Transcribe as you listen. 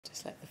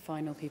Just let the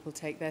final people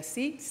take their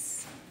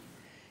seats.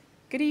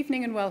 Good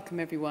evening and welcome,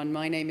 everyone.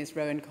 My name is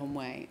Rowan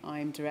Conway.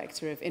 I'm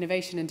Director of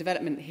Innovation and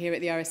Development here at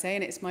the RSA,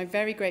 and it's my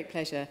very great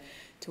pleasure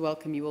to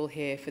welcome you all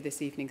here for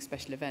this evening's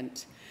special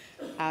event.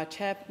 Our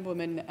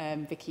chairwoman,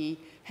 Vicky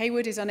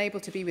Haywood, is unable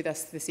to be with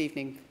us this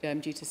evening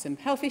due to some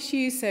health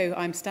issues, so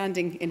I'm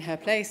standing in her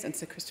place, and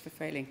Sir Christopher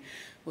Frayling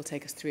will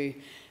take us through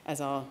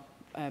as our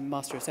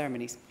Master of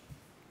Ceremonies.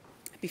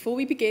 Before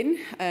we begin,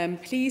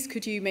 please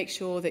could you make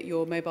sure that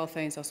your mobile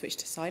phones are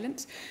switched to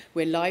silent.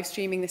 We're live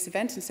streaming this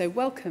event, and so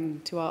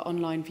welcome to our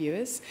online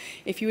viewers.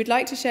 If you would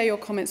like to share your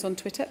comments on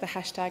Twitter, the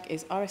hashtag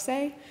is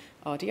RSA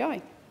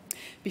RDI.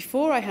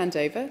 Before I hand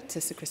over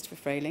to Sir Christopher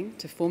Frayling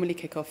to formally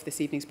kick off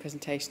this evening's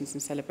presentations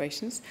and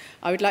celebrations,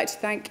 I would like to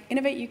thank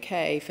Innovate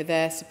UK for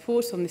their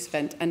support on this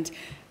event and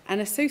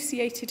an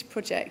associated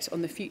project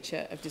on the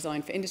future of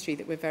design for industry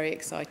that we're very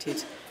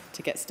excited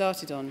to get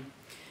started on.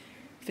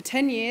 For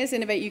 10 years,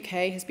 Innovate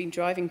UK has been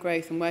driving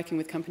growth and working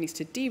with companies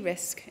to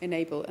de-risk,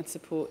 enable and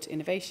support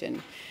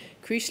innovation.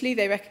 Crucially,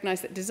 they recognise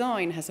that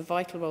design has a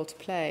vital role to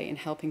play in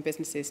helping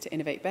businesses to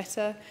innovate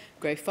better,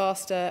 grow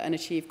faster and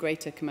achieve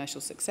greater commercial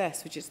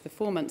success, which is the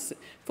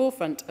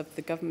forefront of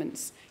the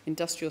government's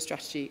industrial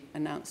strategy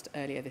announced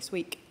earlier this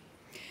week.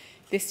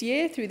 This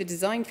year, through the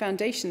Design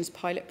Foundations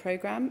pilot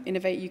programme,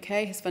 Innovate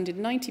UK has funded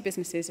 90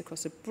 businesses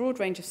across a broad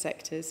range of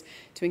sectors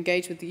to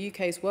engage with the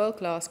UK's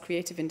world-class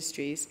creative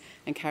industries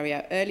and carry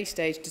out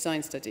early-stage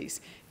design studies,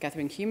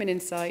 gathering human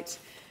insight,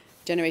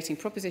 generating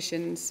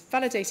propositions,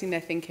 validating their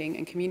thinking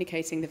and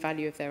communicating the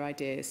value of their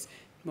ideas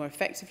more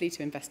effectively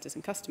to investors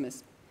and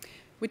customers.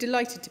 We're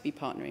delighted to be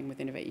partnering with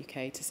Innovate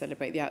UK to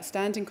celebrate the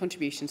outstanding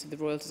contributions of the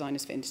Royal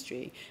Designers for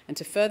Industry and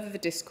to further the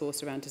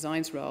discourse around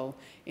design's role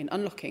in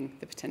unlocking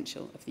the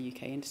potential of the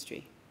UK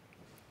industry.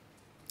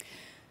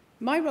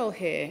 My role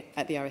here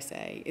at the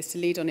RSA is to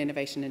lead on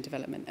innovation and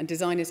development, and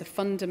design is a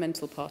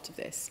fundamental part of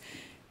this.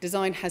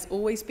 Design has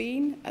always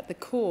been at the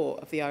core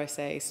of the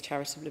RSA's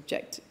charitable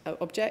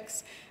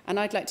objects, and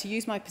I'd like to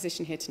use my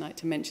position here tonight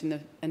to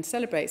mention and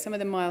celebrate some of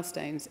the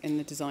milestones in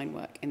the design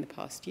work in the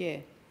past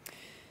year.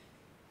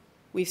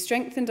 We've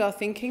strengthened our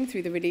thinking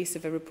through the release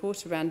of a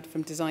report around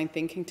from design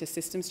thinking to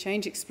systems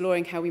change,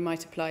 exploring how we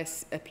might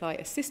apply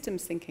a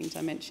systems thinking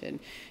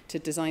dimension to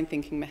design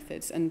thinking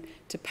methods and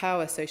to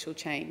power social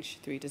change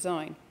through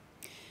design.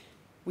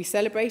 We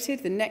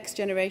celebrated the next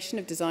generation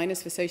of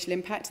designers for social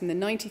impact in the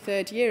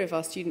 93rd year of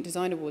our Student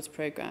Design Awards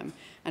programme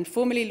and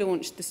formally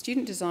launched the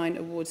Student Design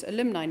Awards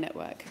Alumni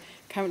Network,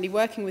 currently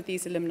working with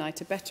these alumni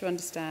to better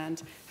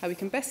understand how we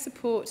can best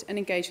support and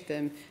engage with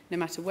them no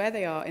matter where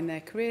they are in their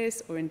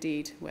careers or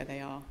indeed where they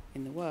are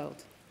in the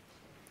world.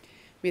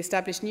 We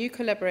established new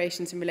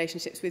collaborations and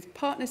relationships with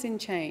partners in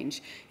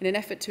change in an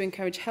effort to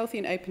encourage healthy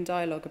and open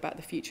dialogue about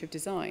the future of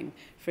design.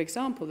 For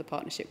example, the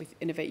partnership with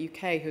Innovate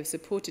UK, who have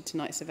supported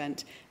tonight's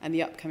event and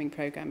the upcoming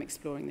programme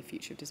exploring the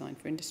future of design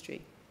for industry.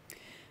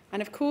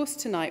 And of course,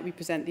 tonight we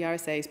present the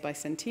RSA's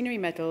Bicentenary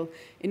Medal,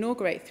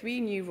 inaugurate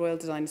 3 new Royal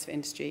Designers for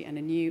Industry and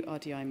a new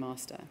RDI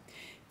Master.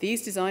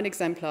 These design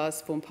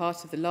exemplars form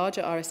part of the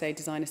larger RSA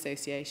Design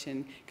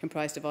Association,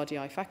 comprised of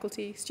RDI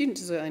faculty, Student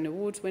Design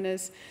Awards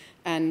winners,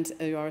 and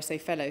RSA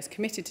Fellows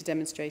committed to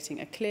demonstrating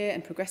a clear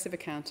and progressive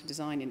account of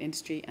design in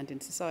industry and in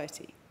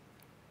society.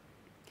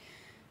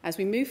 As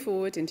we move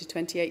forward into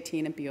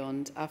 2018 and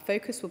beyond, our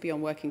focus will be on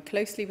working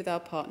closely with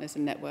our partners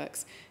and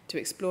networks to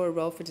explore a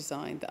role for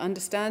design that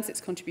understands its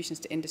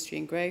contributions to industry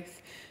and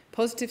growth,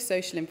 positive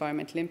social and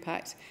environmental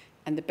impact,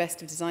 and the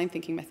best of design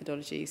thinking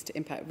methodologies to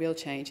impact real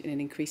change in an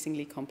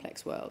increasingly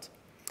complex world.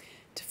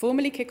 To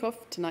formally kick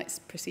off tonight's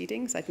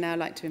proceedings, I'd now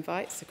like to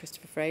invite Sir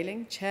Christopher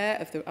Frayling, Chair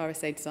of the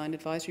RSA Design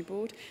Advisory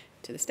Board,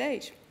 to the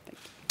stage. Thank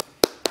you.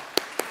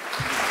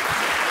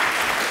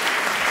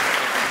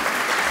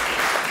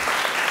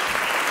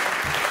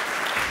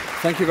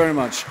 Thank you very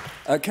much.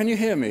 Can you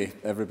hear me,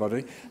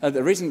 everybody?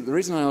 The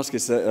reason I ask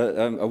is that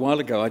a while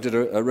ago I did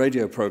a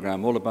radio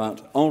programme all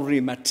about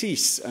Henri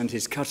Matisse and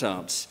his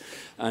cutouts.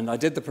 And I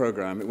did the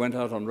programme. It went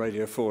out on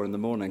Radio 4 in the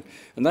morning.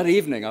 And that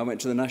evening I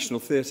went to the National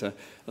Theatre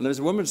and there was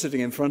a woman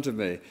sitting in front of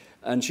me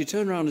and she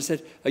turned around and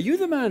said, "Are you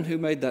the man who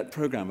made that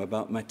programme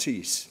about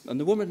Matisse?" And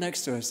the woman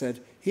next to her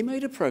said, "He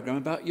made a programme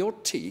about your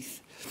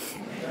teeth?"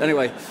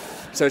 Anyway,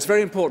 so it's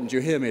very important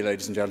you hear me,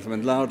 ladies and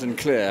gentlemen, loud and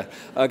clear.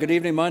 Good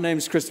evening, my name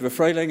is Christopher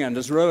Frayling, and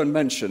as Rowan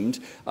mentioned,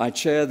 I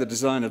chair the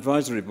Design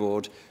Advisory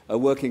Board,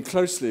 working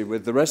closely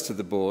with the rest of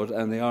the board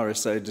and the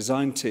RSA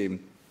design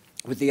team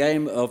with the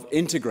aim of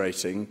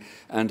integrating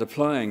and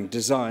applying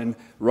design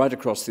right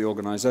across the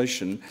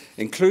organisation,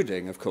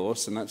 including, of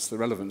course, and that's the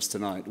relevance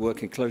tonight,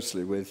 working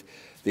closely with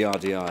the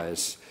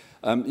RDIs.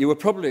 You were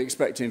probably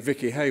expecting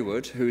Vicky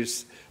Haywood, who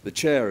is the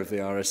chair of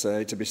the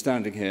RSA, to be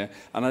standing here,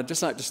 and I'd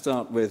just like to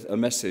start with a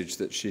message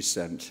that she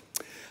sent.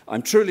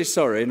 "I'm truly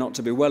sorry not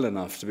to be well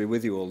enough to be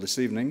with you all this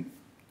evening,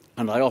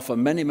 and I offer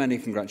many, many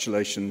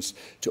congratulations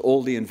to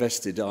all the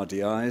invested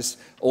RDIs,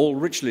 all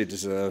richly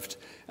deserved,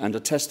 and a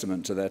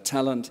testament to their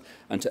talent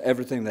and to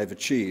everything they've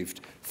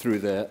achieved through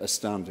their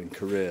astounding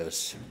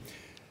careers."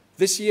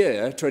 This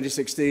year,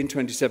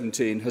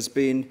 2016-2017, has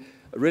been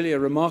really a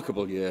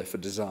remarkable year for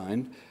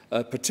design,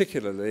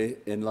 particularly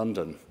in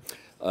London.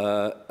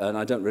 And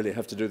I don't really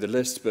have to do the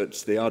list, but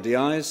the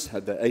RDIs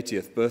had their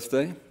 80th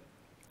birthday.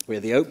 We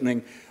had the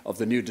opening of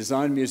the new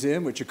Design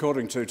Museum, which,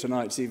 according to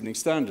tonight's Evening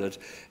Standard,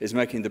 is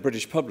making the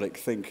British public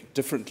think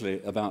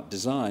differently about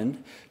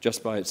design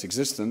just by its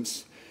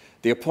existence.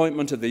 The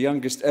appointment of the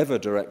youngest ever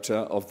director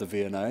of the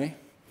V&A,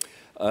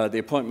 the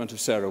appointment of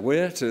Sarah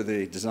Weir to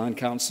the Design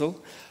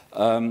Council,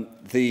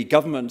 the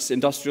government's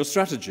industrial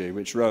strategy,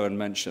 which Rowan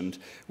mentioned,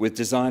 with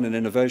design and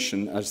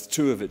innovation as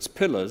two of its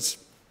pillars,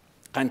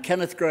 and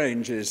Kenneth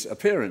Grange's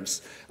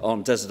appearance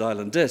on Desert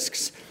Island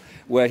Discs,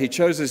 where he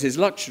chose as his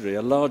luxury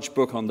a large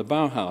book on the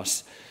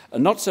Bauhaus,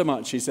 and not so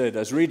much, he said,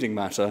 as reading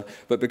matter,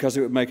 but because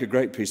it would make a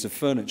great piece of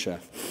furniture.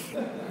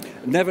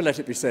 Never let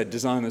it be said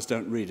designers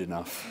don't read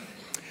enough.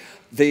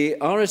 The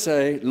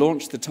RSA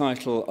launched the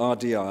title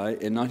RDI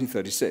in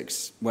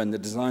 1936, when the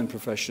design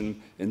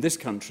profession, in this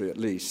country at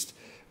least,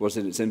 was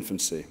in its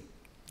infancy.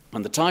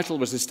 And the title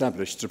was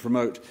established to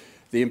promote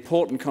the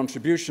important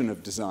contribution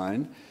of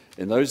design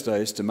in those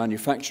days to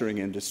manufacturing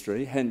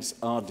industry, hence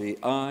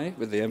RDI,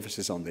 with the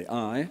emphasis on the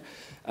I,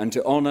 and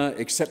to honour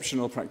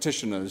exceptional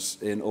practitioners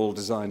in all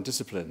design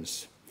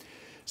disciplines.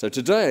 So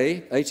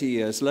today, 80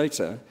 years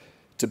later,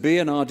 to be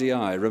an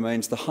RDI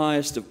remains the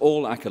highest of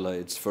all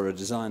accolades for a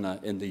designer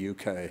in the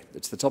UK.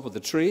 It's the top of the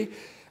tree,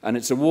 and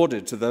it's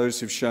awarded to those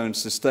who've shown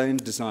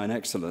sustained design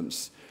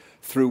excellence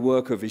through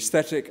work of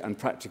aesthetic and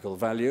practical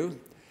value,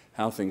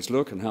 how things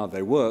look and how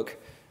they work,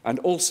 and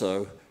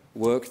also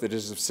work that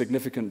is of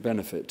significant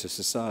benefit to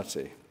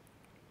society.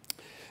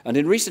 And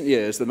in recent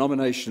years, the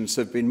nominations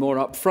have been more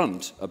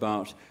upfront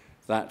about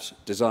that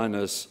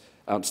designer's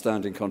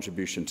outstanding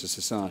contribution to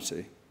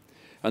society.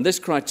 And this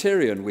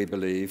criterion, we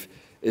believe,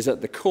 is at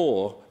the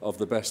core of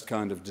the best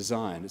kind of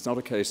design. It's not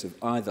a case of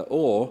either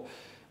or,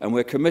 and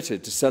we're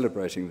committed to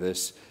celebrating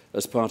this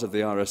as part of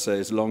the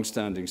RSA's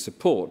long-standing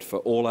support for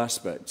all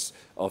aspects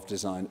of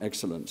design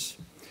excellence.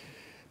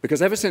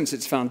 Because ever since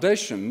its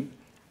foundation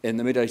in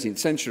the mid-18th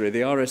century,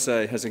 the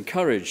RSA has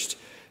encouraged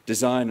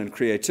design and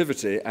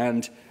creativity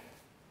and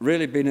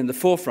really been in the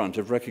forefront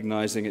of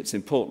recognizing its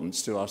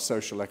importance to our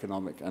social,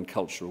 economic, and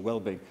cultural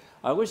well-being.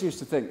 I always used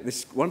to think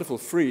this wonderful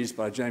frieze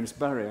by James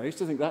Barry, I used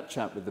to think that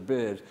chap with the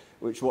beard,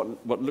 which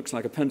what looks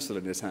like a pencil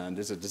in his hand,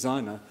 is a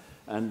designer,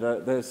 and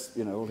there's,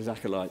 you know, all his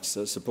acolytes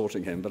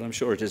supporting him, but I'm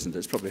sure it isn't.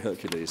 It's probably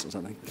Hercules or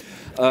something.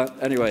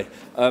 Anyway,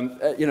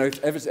 you know,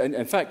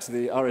 in fact,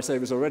 the RSA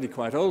was already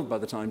quite old by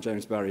the time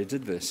James Barry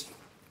did this.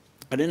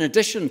 And in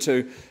addition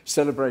to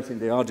celebrating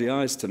the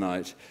RDIs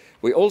tonight,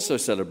 we also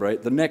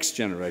celebrate the next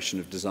generation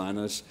of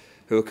designers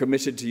who are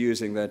committed to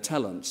using their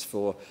talents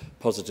for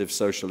positive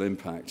social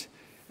impact.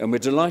 And we're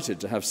delighted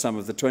to have some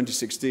of the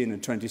 2016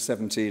 and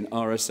 2017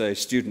 RSA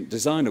Student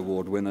Design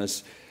Award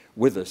winners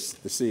with us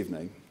this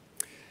evening.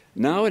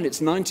 Now in its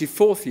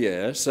 94th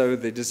year, so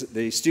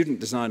the Student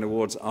Design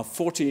Awards are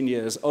 14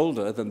 years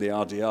older than the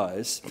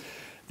RDIs,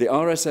 the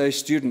RSA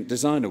Student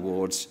Design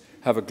Awards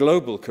have a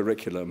global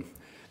curriculum,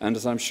 and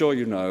as I'm sure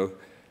you know,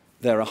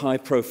 they're a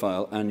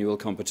high-profile annual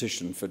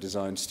competition for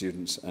design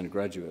students and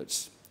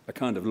graduates, a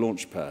kind of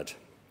launch pad.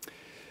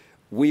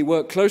 We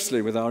work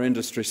closely with our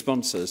industry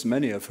sponsors,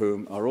 many of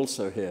whom are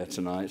also here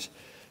tonight,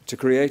 to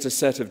create a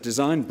set of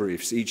design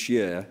briefs each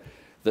year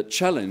that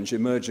challenge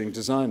emerging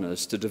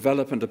designers to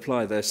develop and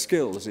apply their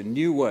skills in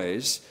new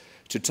ways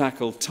to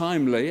tackle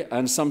timely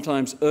and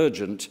sometimes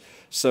urgent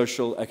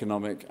social,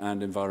 economic,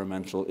 and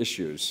environmental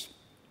issues.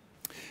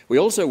 We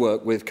also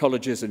work with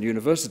colleges and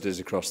universities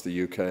across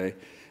the UK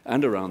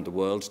and around the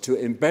world to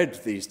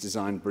embed these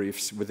design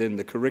briefs within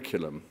the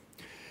curriculum.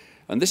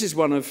 And this is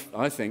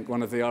I think,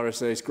 one of the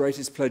RSA's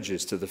greatest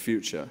pledges to the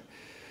future.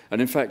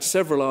 And in fact,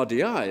 several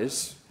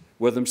RDIs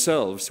were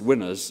themselves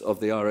winners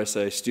of the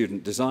RSA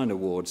Student Design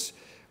Awards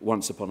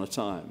once upon a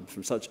time.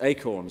 From such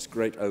acorns,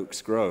 great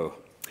oaks grow.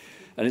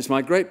 And it's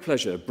my great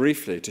pleasure,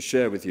 briefly, to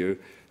share with you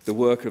the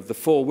work of the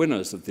 4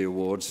 winners of the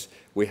awards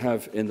we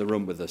have in the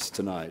room with us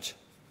tonight.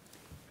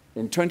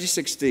 In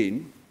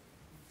 2016,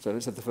 so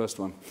let's have the first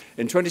one.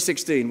 In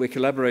 2016, we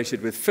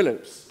collaborated with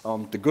Philips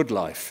on The Good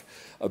Life,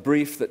 a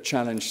brief that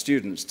challenged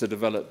students to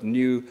develop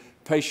new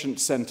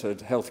patient-centred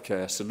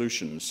healthcare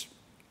solutions.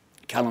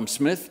 Callum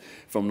Smith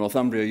from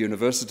Northumbria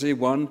University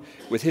won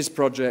with his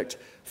project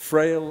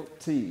Frail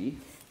Tea,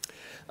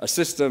 a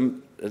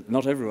system,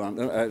 not everyone,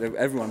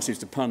 everyone seems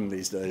to pun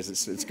these days,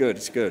 it's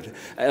good,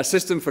 a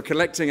system for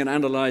collecting and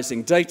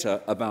analysing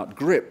data about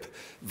grip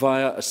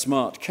via a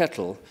smart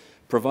kettle,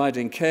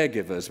 providing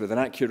caregivers with an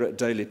accurate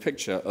daily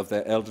picture of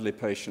their elderly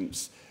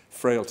patients'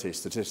 frailty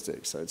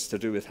statistics. So it's to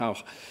do with how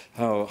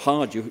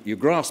hard you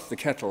grasp the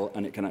kettle,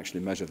 and it can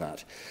actually measure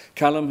that.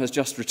 Callum has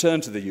just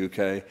returned to the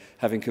UK,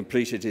 having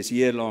completed his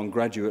year-long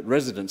graduate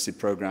residency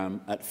programme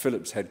at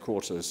Philips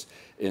headquarters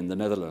in the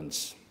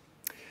Netherlands.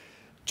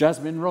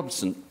 Jasmine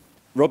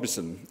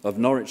Robison of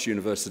Norwich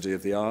University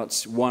of the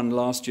Arts won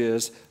last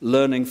year's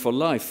Learning for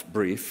Life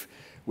brief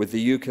with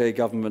the UK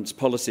government's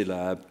Policy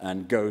Lab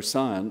and Go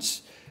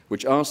Science,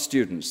 which asked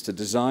students to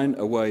design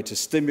a way to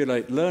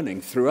stimulate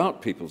learning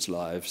throughout people's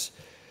lives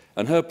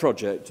And her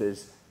project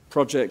is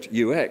Project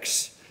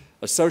UX,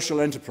 a social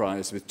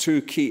enterprise with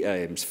two key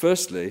aims.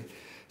 Firstly,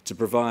 to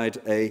provide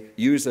a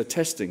user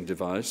testing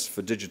device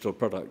for digital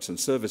products and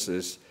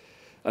services,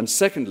 and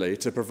secondly,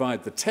 to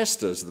provide the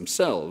testers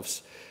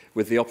themselves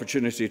with the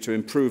opportunity to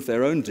improve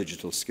their own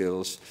digital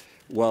skills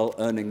while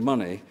earning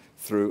money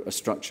through a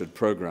structured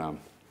program.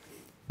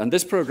 And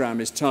this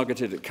program is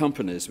targeted at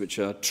companies which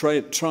are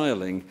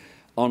trialing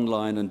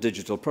online and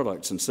digital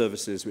products and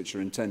services which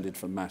are intended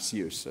for mass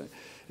use. So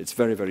it's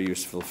very, very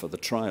useful for the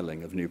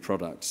trialing of new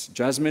products.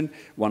 Jasmine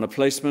won a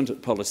placement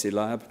at Policy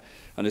Lab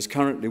and is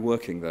currently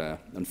working there.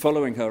 And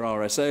following her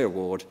RSA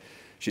award,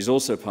 she's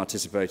also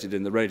participated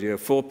in the Radio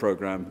 4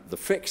 program, The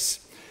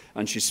Fix,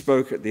 and she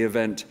spoke at the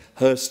event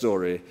Her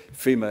Story,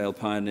 Female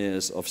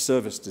Pioneers of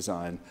Service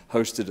Design,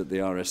 hosted at the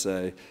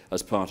RSA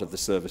as part of the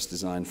Service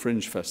Design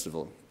Fringe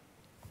Festival.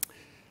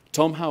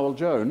 Tom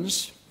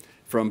Howell-Jones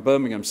from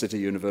Birmingham City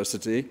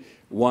University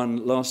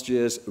won last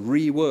year's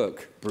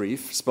Rework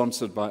brief,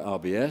 sponsored by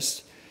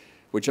RBS,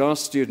 which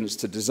asked students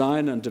to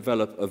design and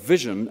develop a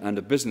vision and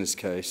a business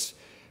case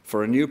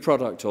for a new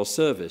product or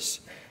service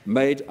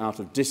made out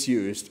of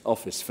disused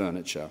office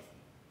furniture.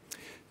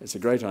 It's a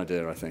great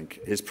idea, I think.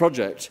 His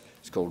project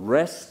is called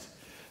Rest,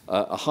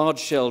 a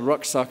hard-shell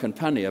rucksack and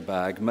pannier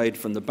bag made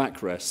from the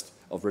backrest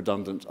of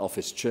redundant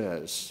office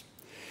chairs.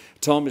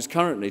 Tom is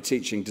currently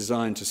teaching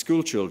design to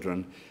school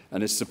children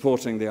and is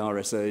supporting the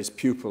RSA's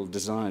Pupil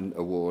Design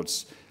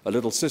Awards, a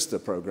little sister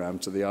program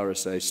to the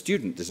RSA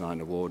Student Design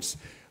Awards,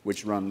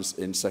 which runs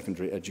in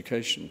secondary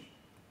education.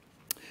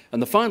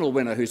 And the final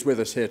winner who's with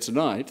us here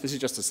tonight, this is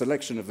just a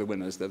selection of the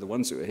winners, they're the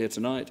ones who are here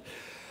tonight,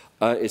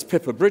 is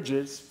Pippa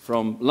Bridges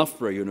from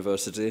Loughborough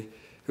University,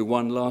 who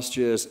won last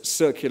year's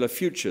Circular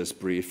Futures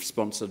brief,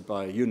 sponsored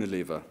by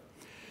Unilever.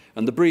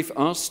 And the brief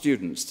asked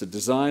students to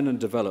design and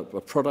develop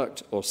a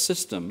product or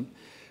system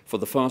for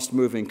the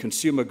fast-moving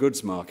consumer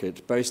goods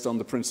market based on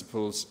the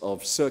principles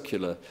of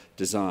circular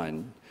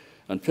design.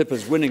 And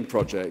Pippa's winning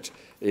project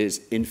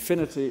is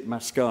Infinity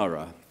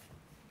Mascara,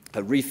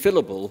 a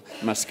refillable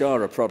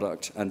mascara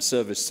product and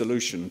service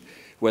solution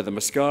where the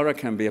mascara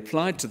can be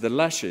applied to the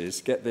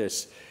lashes, get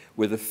this,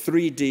 with a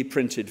 3D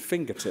printed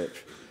fingertip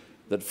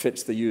that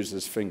fits the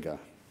user's finger.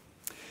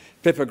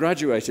 Pippa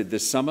graduated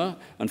this summer,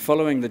 and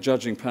following the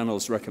judging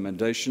panel's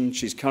recommendation,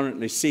 she's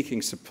currently seeking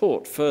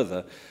support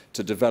further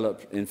to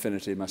develop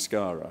Infinity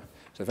Mascara.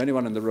 So if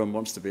anyone in the room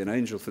wants to be an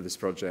angel for this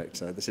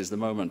project, this is the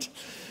moment.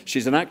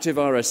 She's an active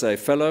RSA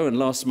fellow, and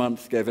last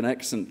month gave an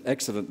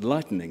excellent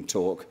lightning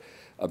talk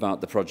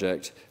about the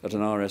project at an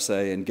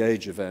RSA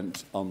Engage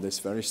event on this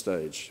very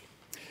stage.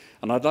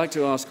 And I'd like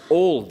to ask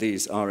all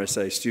these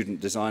RSA Student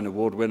Design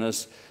Award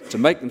winners to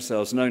make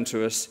themselves known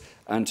to us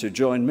and to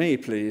join me,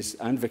 please,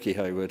 and Vicky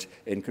Hayward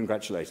in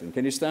congratulating.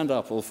 Can you stand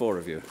up, all four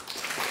of you?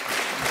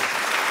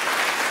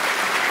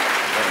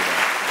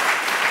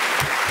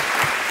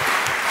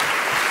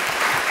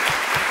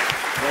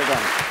 Well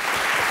done.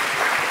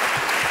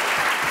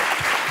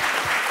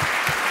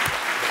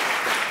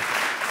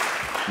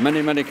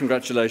 Many, many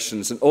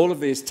congratulations. And all of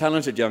these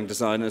talented young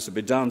designers will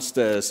be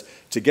downstairs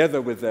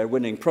together with their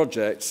winning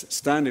projects,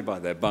 standing by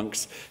their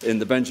bunks in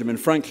the Benjamin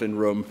Franklin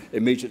room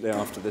immediately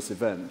after this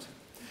event.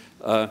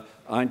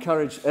 I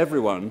encourage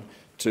everyone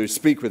to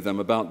speak with them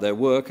about their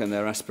work and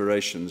their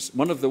aspirations.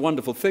 One of the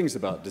wonderful things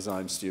about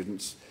design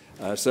students,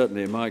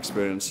 certainly in my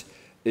experience,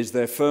 is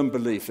their firm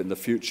belief in the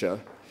future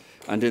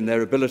and in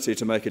their ability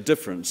to make a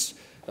difference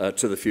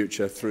to the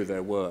future through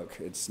their work.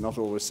 It's not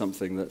always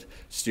something that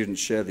students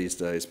share these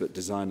days, but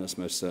designers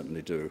most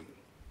certainly do.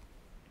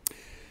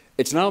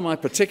 It's now my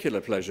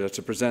particular pleasure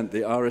to present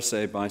the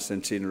RSA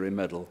Bicentenary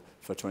Medal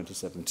for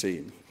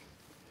 2017.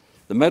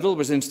 The medal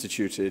was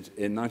instituted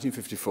in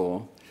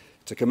 1954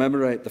 to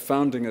commemorate the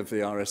founding of the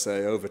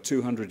RSA over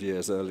 200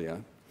 years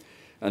earlier,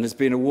 and has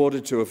been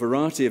awarded to a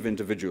variety of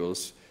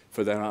individuals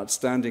for their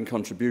outstanding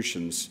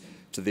contributions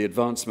to the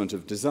advancement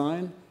of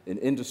design in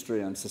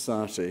industry and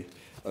society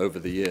over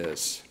the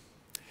years.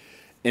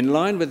 In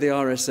line with the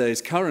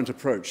RSA's current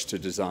approach to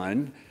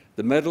design,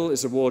 the medal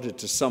is awarded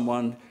to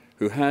someone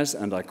who has,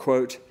 and I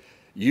quote,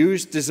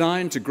 used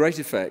design to great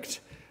effect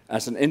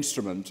as an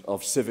instrument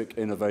of civic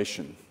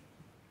innovation.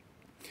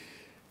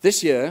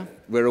 This year,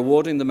 we're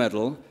awarding the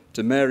medal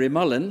to Mary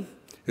Mullin,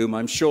 whom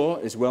I'm sure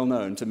is well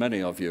known to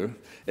many of you,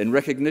 in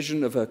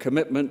recognition of her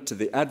commitment to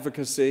the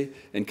advocacy,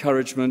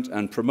 encouragement,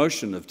 and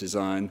promotion of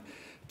design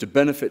to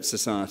benefit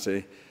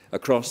society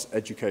across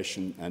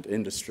education and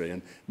industry.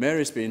 And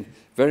Mary's been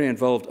very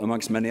involved,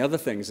 amongst many other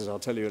things, as I'll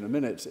tell you in a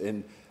minute,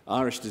 in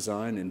Irish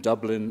design in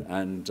Dublin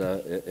and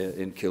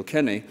in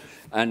Kilkenny.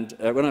 And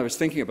when I was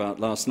thinking about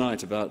last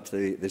night about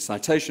the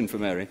citation for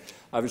Mary,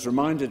 I was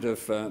reminded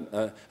of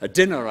a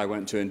dinner I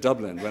went to in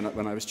Dublin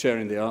when I was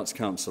chairing the Arts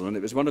Council. And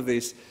it was one of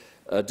these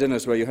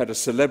dinners where you had a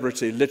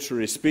celebrity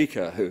literary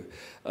speaker who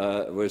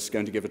was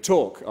going to give a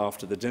talk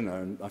after the dinner.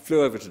 And I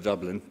flew over to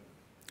Dublin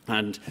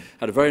and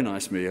had a very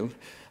nice meal.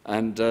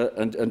 And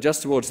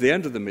just towards the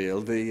end of the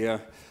meal,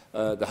 the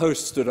the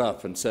host stood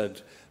up and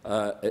said,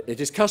 it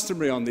is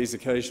customary on these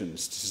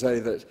occasions to say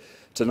that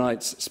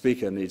tonight's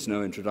speaker needs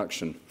no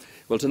introduction.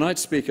 Well,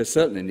 tonight's speaker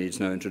certainly needs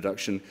no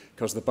introduction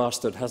because the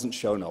bastard hasn't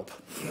shown up.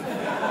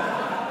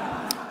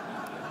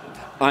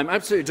 I'm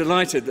absolutely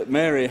delighted that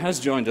Mary has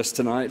joined us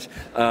tonight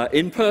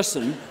in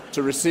person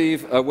to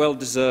receive a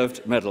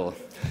well-deserved medal.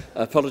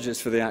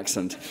 Apologies for the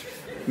accent.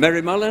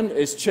 Mary Mullen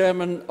is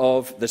chairman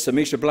of the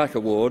Samisha Black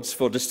Awards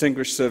for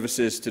Distinguished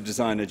Services to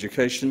Design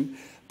Education,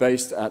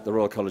 based at the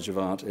Royal College of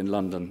Art in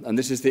London. And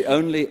this is the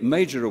only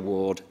major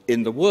award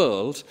in the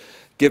world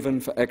given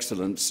for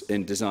excellence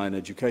in design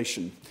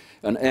education,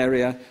 an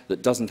area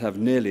that doesn't have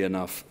nearly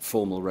enough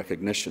formal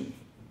recognition.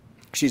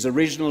 She's a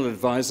regional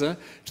advisor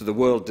to the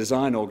World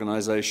Design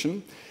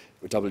Organization,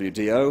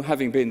 WDO,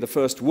 having been the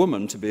first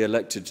woman to be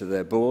elected to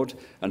their board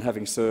and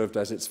having served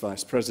as its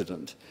vice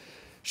president.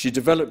 She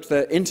developed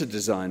their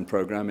Interdesign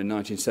program in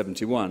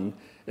 1971,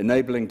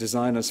 enabling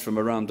designers from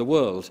around the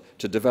world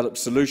to develop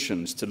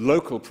solutions to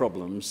local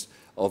problems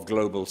of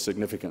global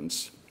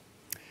significance.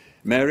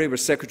 Mary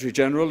was Secretary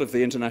General of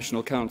the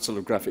International Council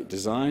of Graphic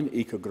Design,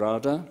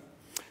 EcoGrada,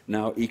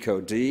 now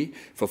EcoD,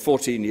 for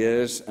 14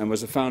 years and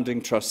was a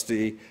founding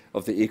trustee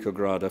of the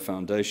EcoGrada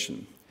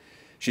Foundation.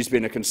 She's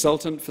been a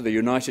consultant for the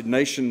United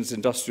Nations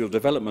Industrial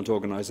Development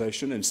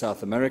Organization in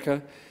South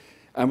America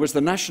and was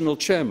the national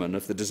chairman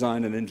of the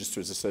Design and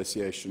Industries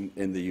Association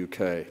in the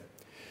UK.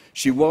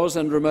 She was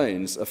and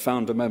remains a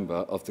founder member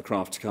of the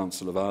Crafts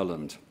Council of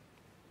Ireland.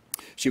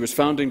 She was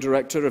founding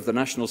director of the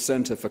National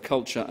Centre for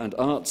Culture and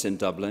Arts in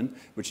Dublin,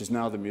 which is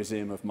now the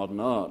Museum of Modern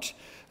Art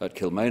at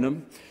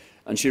Kilmainham,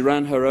 and she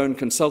ran her own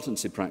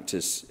consultancy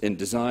practice in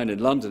design in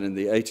London in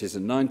the 80s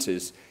and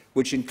 90s,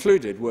 which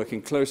included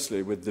working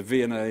closely with the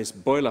V&A's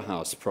Boiler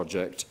House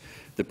project,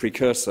 the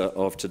precursor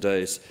of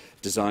today's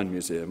Design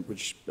Museum,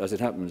 which, as it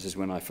happens, is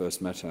when I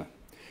first met her.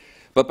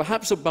 But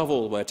perhaps above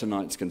all where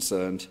tonight's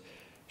concerned,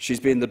 she's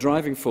been the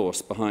driving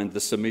force behind the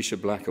Samisha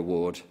Black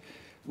Award,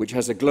 which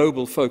has a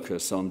global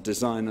focus on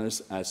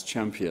designers as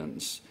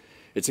champions.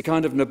 It's a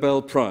kind of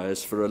Nobel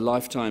Prize for a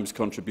lifetime's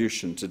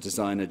contribution to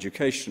design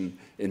education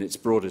in its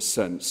broadest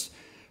sense,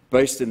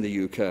 based in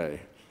the UK.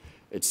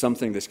 It's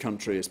something this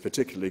country is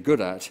particularly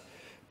good at,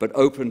 but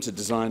open to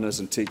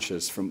designers and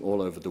teachers from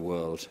all over the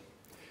world.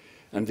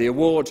 And the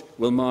award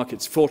will mark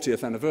its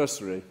 40th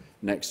anniversary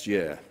next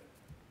year.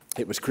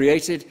 It was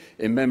created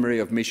in memory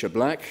of Misha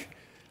Black,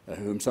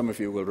 whom some of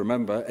you will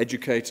remember,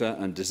 educator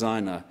and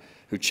designer,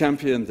 who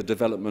championed the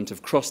development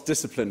of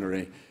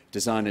cross-disciplinary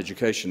design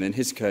education, in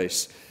his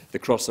case, the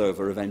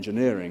crossover of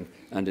engineering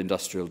and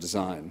industrial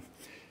design.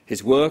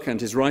 His work and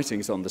his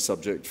writings on the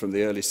subject from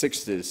the early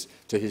 60s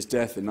to his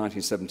death in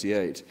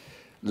 1978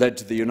 led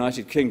to the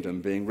United Kingdom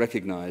being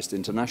recognised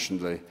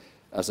internationally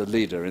as a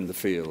leader in the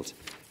field,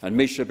 and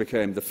Misha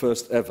became the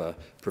first ever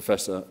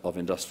Professor of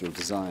Industrial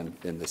Design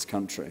in this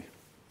country.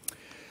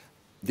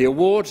 The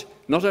award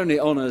not only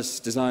honours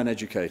design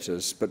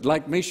educators, but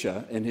like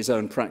Misha in his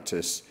own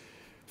practice,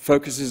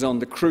 focuses on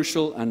the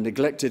crucial and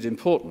neglected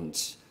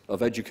importance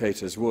of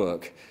educators'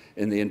 work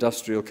in the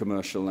industrial,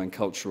 commercial and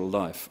cultural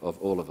life of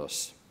all of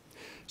us.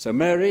 So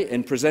Mary,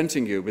 in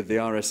presenting you with the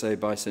RSA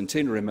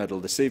Bicentenary Medal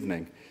this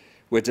evening,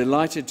 we're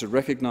delighted to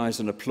recognise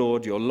and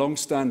applaud your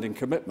long-standing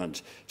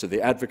commitment to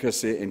the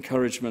advocacy,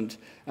 encouragement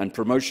and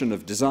promotion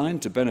of design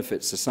to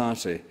benefit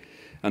society.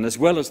 And as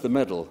well as the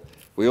medal,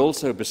 we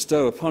also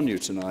bestow upon you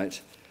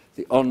tonight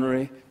the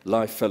Honorary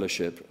Life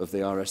Fellowship of the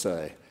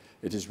RSA.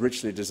 It is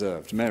richly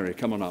deserved. Mary,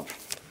 come on up.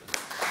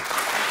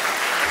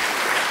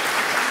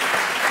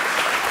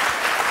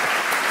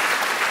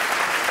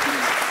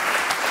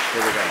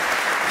 Here we go.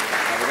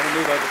 Now we're going to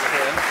move over to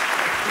here.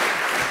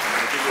 I'm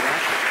going to give you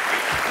that.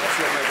 That's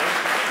your medal.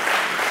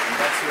 And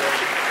that's your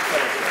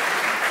fellowship.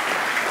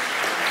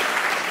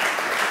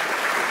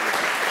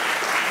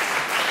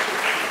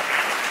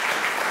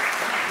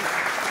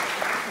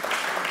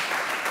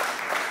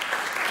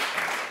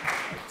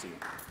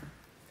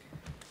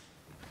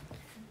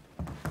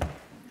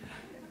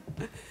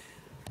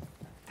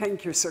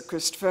 Thank you, Sir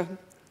Christopher,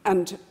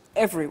 and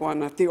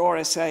everyone at the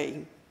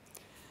RSA.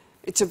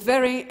 It's a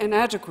very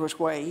inadequate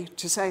way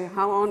to say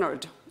how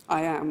honoured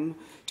I am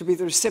to be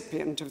the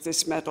recipient of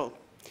this medal,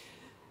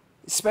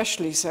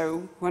 especially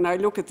so when I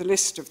look at the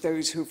list of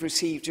those who've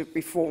received it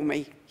before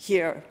me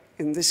here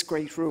in this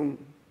great room.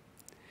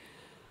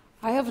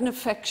 I have an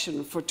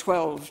affection for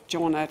 12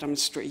 John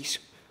Adams Street,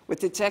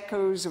 with its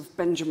echoes of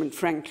Benjamin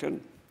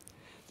Franklin.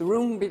 The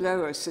room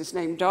below us is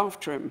named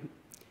after him.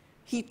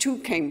 He too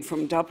came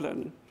from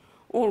Dublin,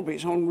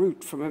 albeit en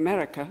route from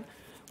America,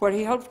 where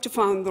he helped to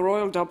found the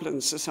Royal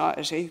Dublin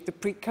Society, the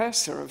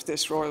precursor of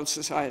this Royal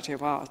Society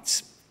of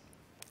Arts.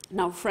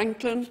 Now,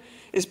 Franklin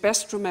is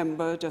best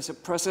remembered as a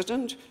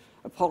president,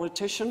 a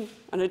politician,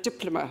 and a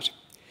diplomat,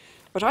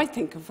 but I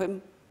think of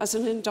him as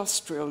an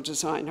industrial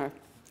designer.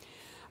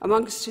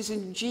 Amongst his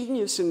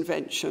ingenious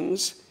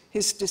inventions,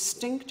 his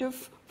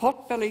distinctive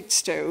pot-bellied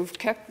stove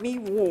kept me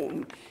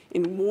warm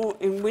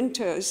in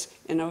winters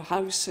in a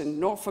house in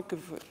Norfolk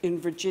in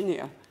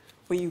Virginia,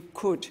 where you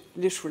could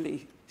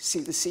literally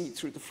see the sea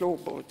through the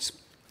floorboards.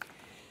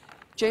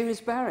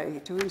 James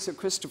Barry, to whom Sir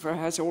Christopher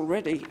has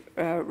already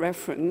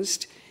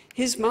referenced,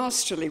 his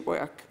masterly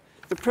work,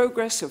 The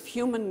Progress of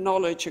Human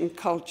Knowledge and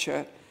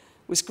Culture,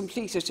 was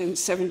completed in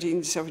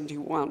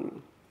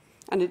 1771,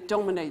 and it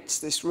dominates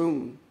this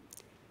room.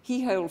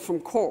 He hailed from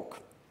Cork.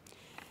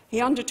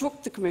 He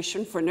undertook the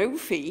commission for no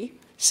fee,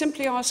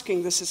 simply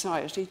asking the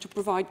Society to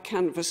provide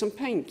canvas and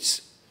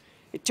paints.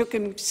 It took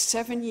him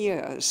 7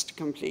 years to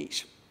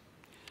complete.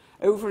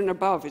 Over and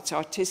above its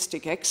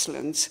artistic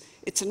excellence,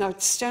 it's an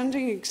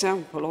outstanding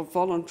example of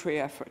voluntary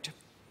effort.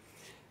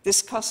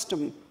 This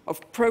custom of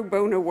pro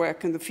bono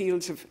work in the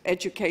fields of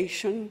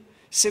education,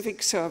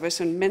 civic service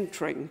and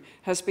mentoring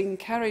has been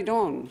carried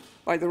on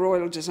by the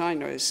Royal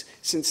Designers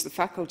since the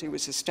faculty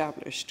was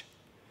established.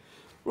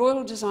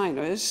 Royal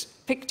Designers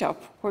picked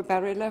up where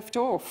Barry left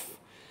off,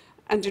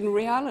 and in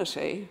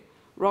reality,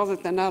 rather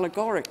than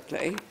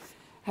allegorically,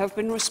 have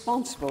been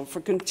responsible for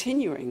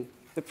continuing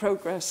the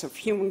progress of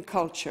human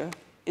culture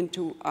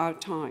into our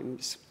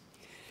times.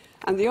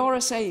 And the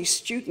RSA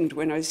student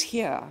winners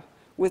here,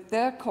 with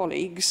their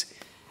colleagues,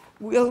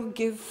 will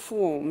give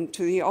form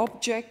to the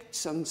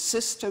objects and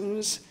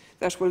systems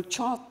that will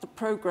chart the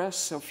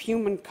progress of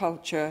human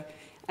culture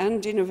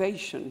and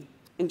innovation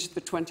into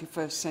the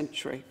 21st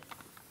century.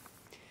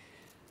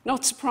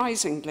 Not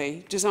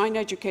surprisingly, design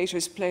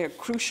educators play a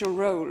crucial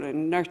role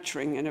in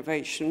nurturing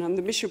innovation, and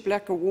the Bishop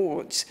Black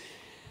Awards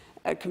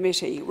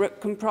Committee,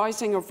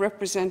 comprising of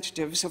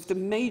representatives of the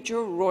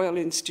major royal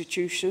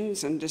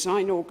institutions and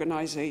design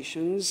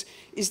organisations,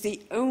 is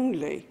the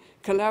only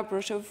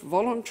collaborative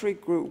voluntary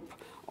group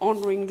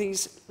honouring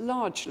these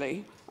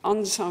largely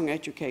unsung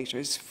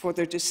educators for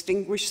their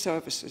distinguished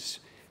services,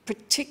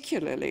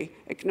 particularly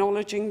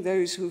acknowledging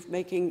those who are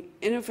making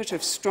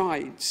innovative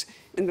strides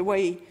in the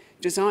way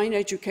design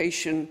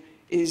education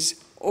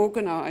is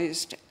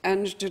organised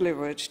and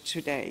delivered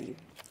today.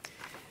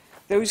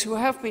 Those who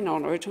have been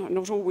honoured are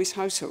not always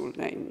household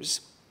names.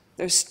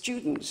 Their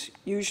students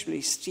usually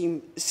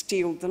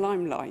steal the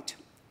limelight,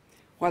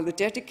 while the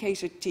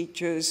dedicated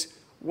teachers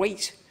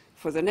wait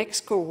for the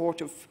next cohort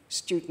of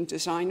student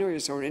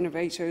designers or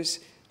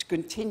innovators to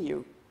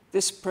continue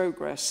this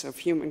progress of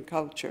human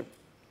culture.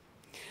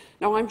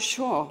 Now, I'm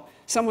sure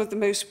some of the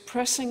most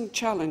pressing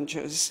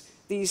challenges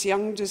these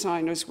young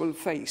designers will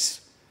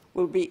face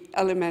will be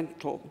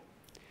elemental: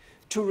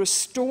 to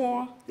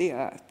restore the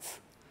earth,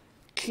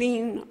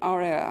 clean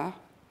our air,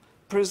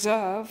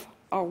 preserve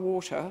our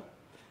water,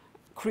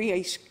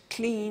 create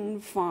clean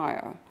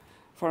fire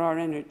for our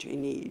energy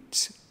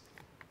needs.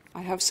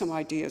 I have some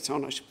ideas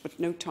on it, but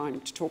no time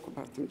to talk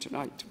about them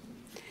tonight.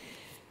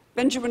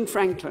 Benjamin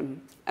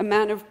Franklin, a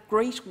man of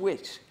great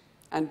wit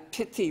and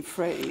pithy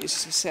phrase,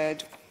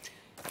 said,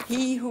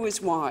 "He who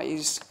is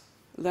wise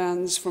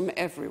learns from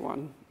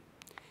everyone,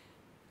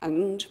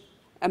 and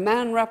a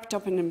man wrapped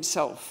up in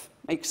himself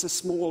makes a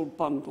small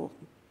bundle."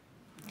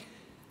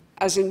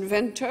 As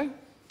inventor,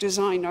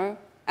 designer,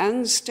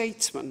 and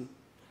statesman,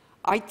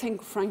 I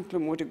think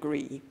Franklin would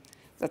agree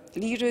that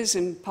leaders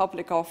in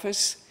public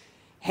office,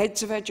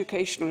 heads of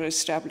educational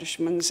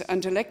establishments,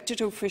 and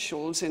elected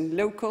officials in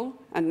local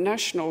and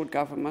national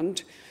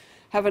government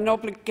have an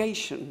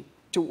obligation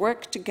to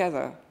work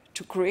together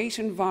to create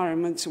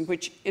environments in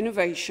which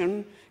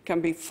innovation can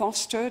be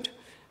fostered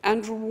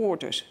and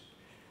rewarded,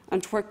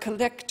 and where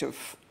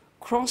collective,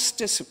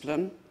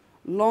 cross-discipline,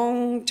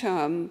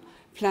 long-term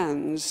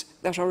plans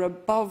that are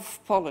above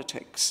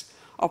politics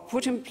are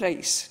put in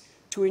place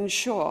to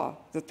ensure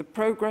that the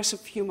progress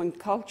of human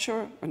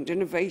culture and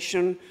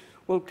innovation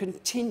will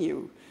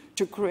continue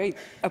to create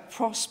a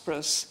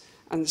prosperous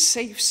and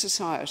safe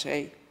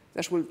society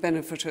that will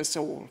benefit us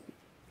all.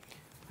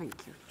 Thank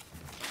you.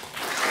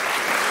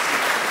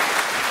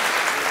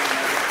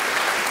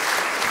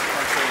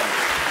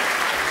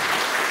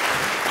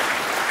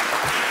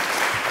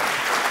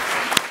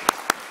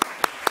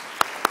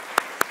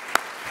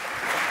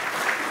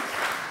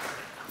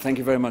 Thank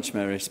you very much,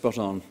 Mary. Spot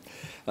on.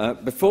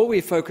 Before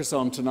we focus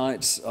on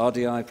tonight's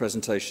RDI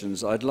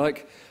presentations, I'd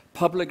like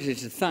publicly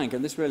to thank,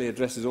 and this really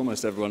addresses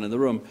almost everyone in the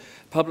room,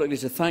 publicly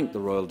to thank the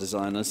Royal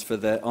Designers for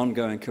their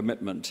ongoing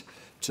commitment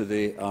to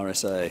the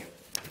RSA.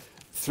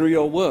 Through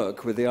your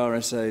work with the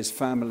RSA's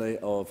family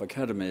of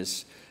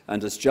academies,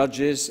 and as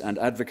judges and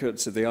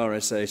advocates of the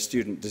RSA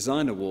Student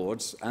Design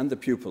Awards and the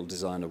Pupil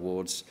Design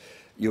Awards,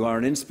 you are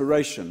an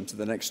inspiration to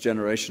the next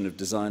generation of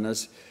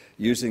designers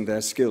using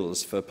their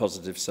skills for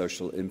positive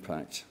social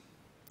impact.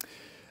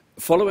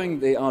 Following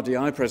the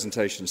RDI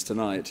presentations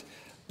tonight,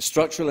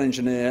 Structural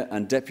Engineer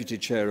and Deputy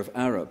Chair of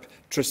Arup,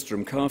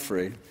 Tristram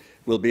Carfrae,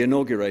 will be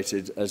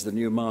inaugurated as the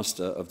new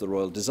Master of the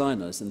Royal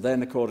Designers, and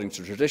then, according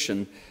to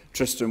tradition,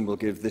 Tristram will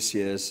give this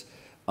year's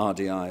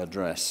RDI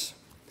address.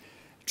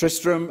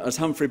 Tristram, as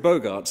Humphrey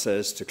Bogart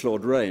says to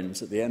Claude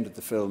Rains at the end of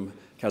the film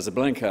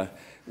Casablanca,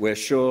 we're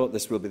sure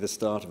this will be the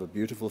start of a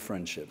beautiful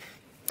friendship.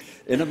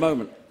 In a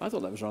moment, I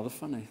thought that was rather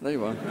funny. There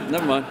you are.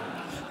 Never mind.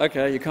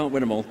 Okay, you can't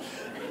win them all.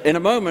 In a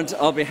moment,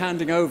 I'll be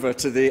handing over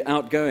to the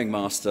outgoing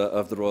master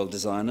of the Royal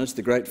Designers,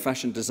 the great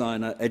fashion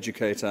designer,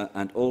 educator,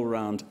 and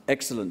all-round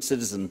excellent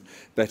citizen,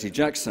 Betty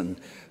Jackson,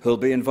 who'll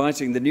be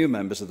inviting the new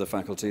members of the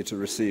faculty to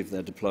receive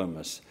their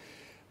diplomas.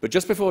 But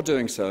just before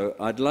doing so,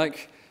 I'd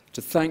like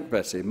to thank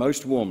Betty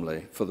most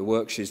warmly for the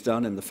work she's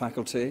done in the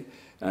faculty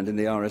and in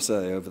the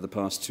RSA over the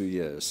past 2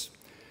 years.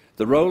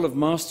 The role of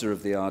Master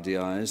of the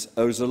RDIs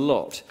owes a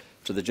lot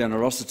to the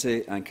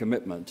generosity and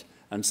commitment,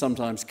 and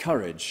sometimes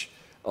courage,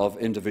 of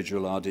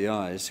individual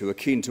RDIs who are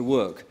keen to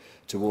work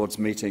towards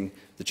meeting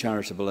the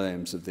charitable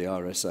aims of the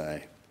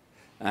RSA.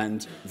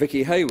 And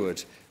Vicky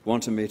Hayward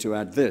wanted me to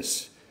add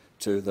this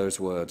to those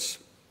words.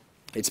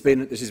 This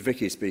is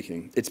Vicky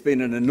speaking. It's been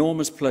an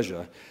enormous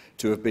pleasure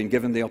to have been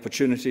given the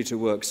opportunity to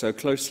work so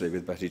closely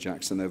with Betty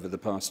Jackson over the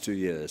past 2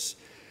 years.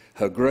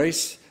 Her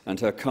grace and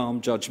her calm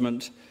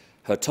judgment,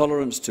 her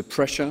tolerance to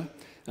pressure,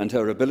 and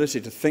her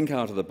ability to think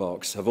out of the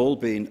box have all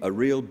been a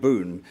real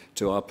boon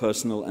to our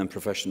personal and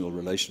professional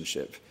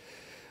relationship.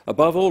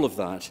 Above all of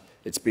that,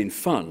 it's been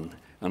fun,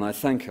 and I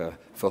thank her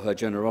for her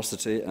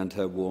generosity and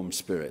her warm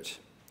spirit.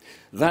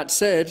 That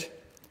said,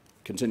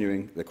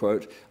 continuing the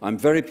quote, I'm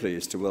very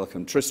pleased to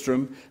welcome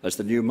Tristram as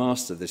the new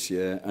master this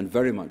year and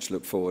very much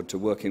look forward to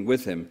working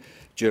with him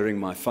during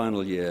my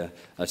final year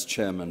as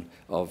chairman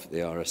of the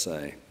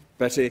RSA.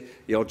 Betty,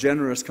 your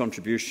generous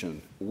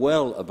contribution,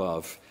 well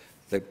above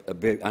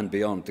and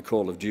beyond the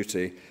call of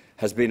duty,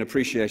 has been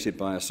appreciated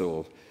by us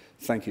all.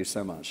 Thank you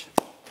so much.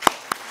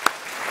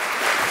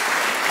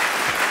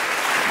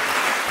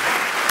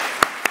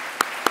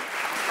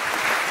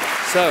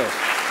 So,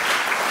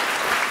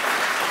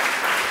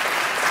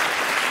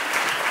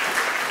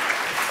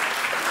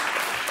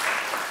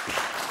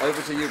 over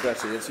to you,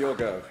 Betty. It's your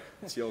go.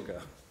 It's your go.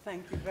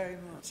 Thank you very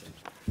much.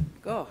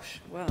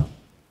 Gosh, well,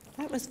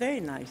 that was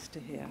very nice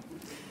to hear.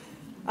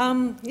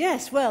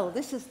 Yes, well,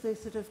 this is the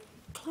sort of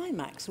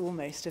climax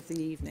almost of the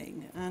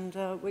evening, and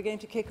we're going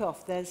to kick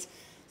off. There's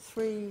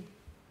 3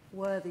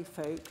 worthy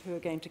folk who are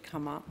going to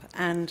come up,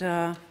 and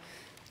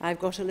I've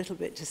got a little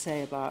bit to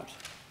say about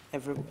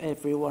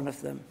every one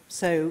of them.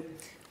 So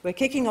we're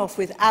kicking off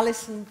with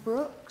Alison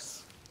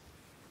Brooks.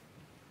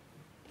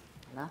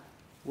 Hello.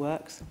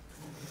 Works.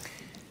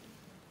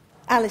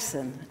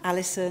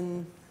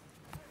 Alison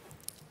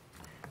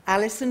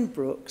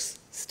Brooks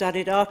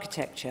studied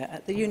architecture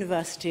at the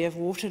University of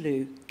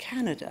Waterloo,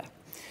 Canada,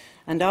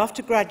 and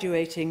after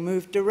graduating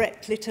moved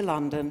directly to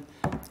London,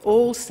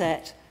 all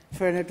set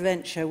for an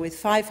adventure with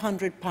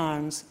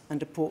 £500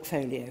 and a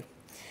portfolio.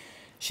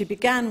 She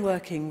began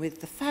working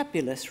with the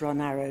fabulous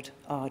Ron Arad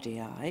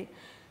RDI,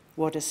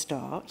 what a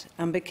start,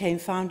 and became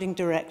founding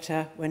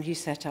director when he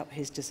set up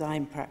his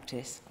design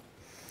practice.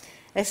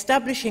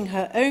 Establishing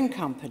her own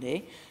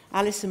company,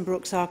 Alison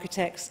Brooks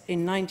Architects,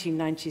 in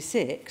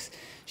 1996,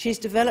 she's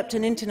developed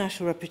an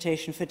international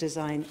reputation for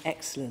design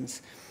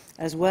excellence,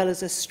 as well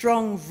as a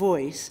strong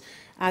voice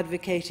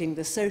advocating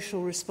the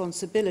social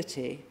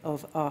responsibility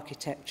of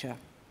architecture.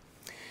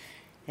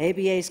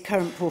 ABA's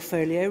current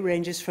portfolio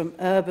ranges from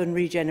urban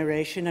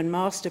regeneration and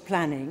master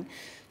planning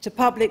to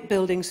public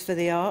buildings for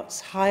the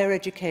arts, higher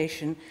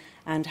education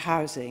and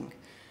housing.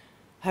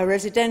 Her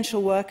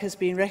residential work has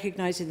been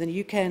recognised in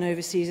the UK and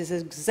overseas as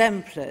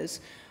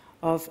exemplars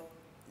of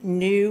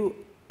new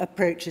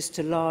approaches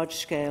to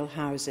large-scale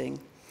housing.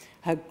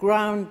 Her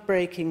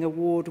groundbreaking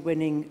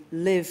award-winning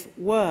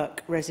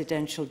live-work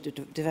residential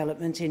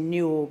development in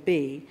New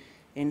Orby,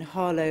 in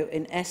Harlow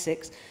in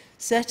Essex,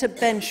 set a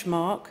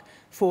benchmark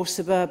for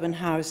suburban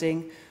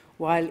housing,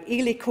 while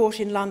Ely Court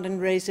in London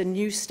raised a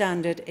new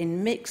standard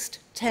in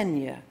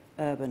mixed-tenure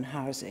urban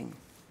housing.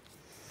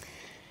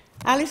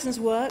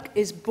 Alison's work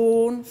is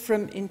born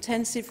from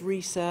intensive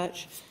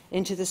research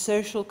into the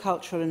social,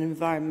 cultural and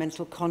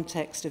environmental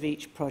context of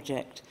each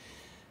project,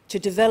 to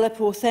develop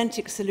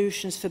authentic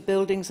solutions for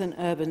buildings and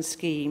urban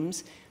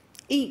schemes,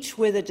 each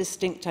with a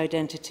distinct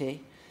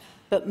identity,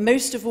 but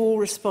most of all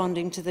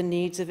responding to the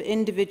needs of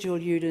individual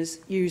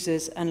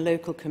users and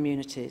local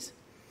communities.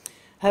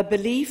 Her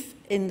belief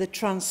in the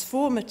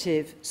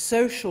transformative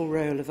social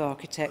role of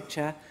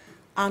architecture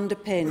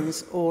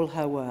underpins all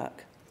her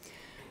work.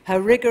 Her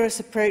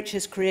rigorous approach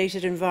has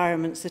created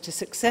environments that are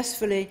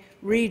successfully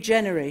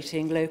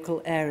regenerating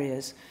local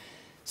areas,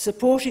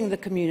 supporting the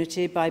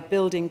community by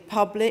building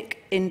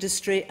public,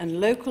 industry and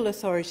local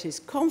authorities'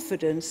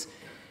 confidence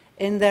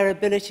in their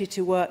ability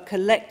to work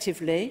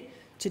collectively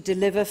to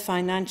deliver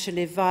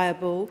financially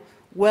viable,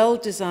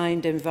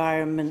 well-designed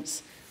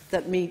environments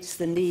that meets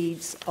the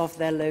needs of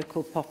their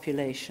local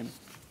population.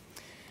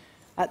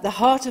 At the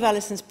heart of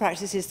Alison's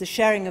practice is the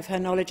sharing of her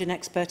knowledge and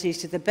expertise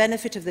to the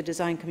benefit of the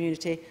design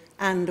community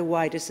and a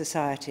wider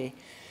society.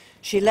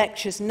 She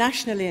lectures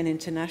nationally and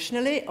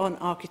internationally on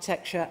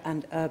architecture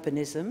and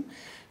urbanism,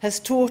 has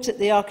taught at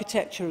the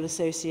Architectural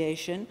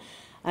Association,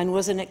 and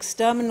was an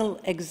external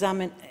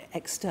examiner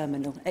at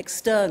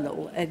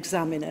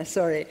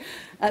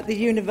the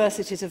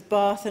Universities of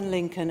Bath and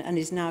Lincoln, and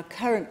is now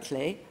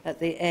currently at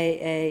the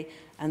AA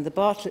and the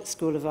Bartlett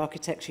School of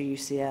Architecture,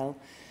 UCL.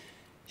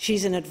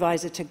 She's an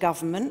advisor to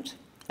government,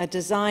 a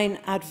design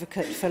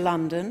advocate for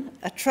London,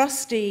 a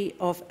trustee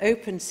of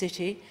Open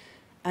City,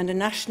 and a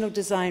National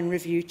Design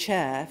Review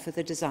Chair for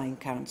the Design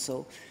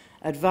Council,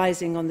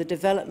 advising on the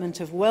development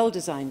of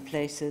well-designed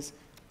places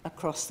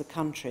across the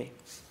country.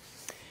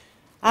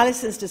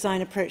 Alison's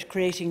design approach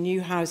creating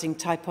new housing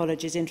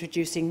typologies,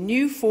 introducing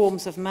new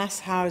forms of mass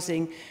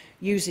housing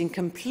using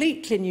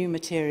completely new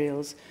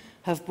materials,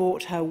 have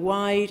brought her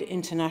wide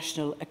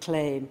international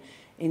acclaim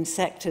in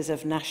sectors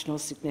of national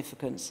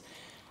significance,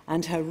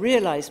 and her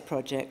realised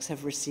projects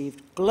have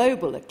received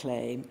global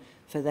acclaim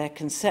for their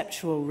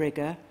conceptual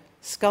rigour,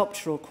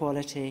 sculptural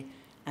quality,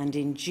 and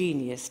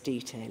ingenious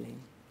detailing.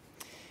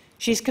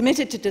 She's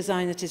committed to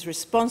design that is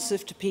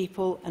responsive to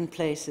people and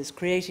places,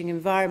 creating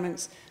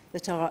environments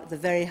that are at the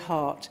very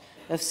heart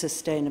of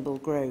sustainable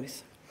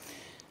growth.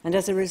 And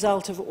as a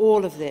result of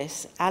all of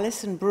this,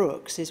 Alison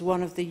Brooks is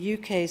one of the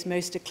UK's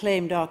most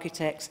acclaimed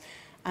architects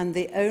and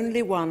the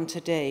only one to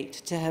date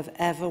to have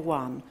ever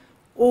won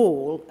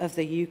all of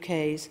the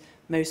UK's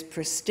most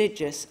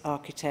prestigious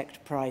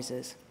architect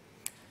prizes: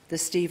 the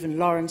Stephen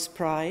Lawrence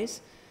Prize,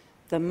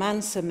 the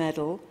Manser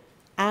Medal,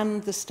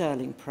 and the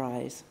Sterling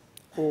Prize,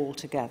 all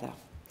together.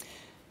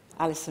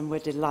 Alison, we're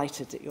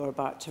delighted that you're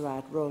about to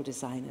add Royal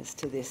Designers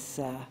to this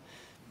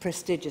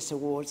prestigious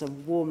awards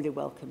and warmly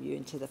welcome you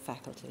into the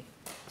faculty.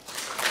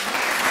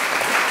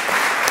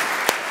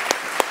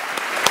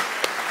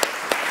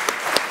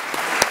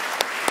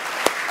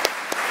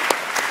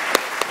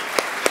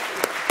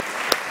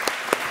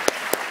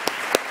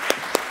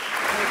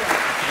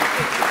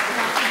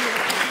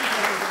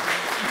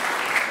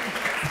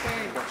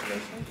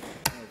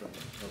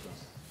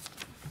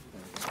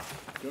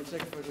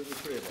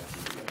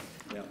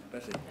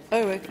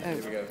 Here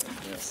we go.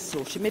 Yeah.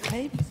 Sorting my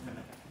papers.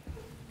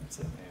 That's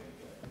it.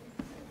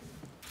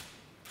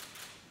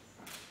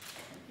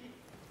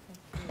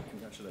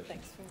 Congratulations.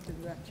 Thanks for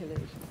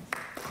congratulations.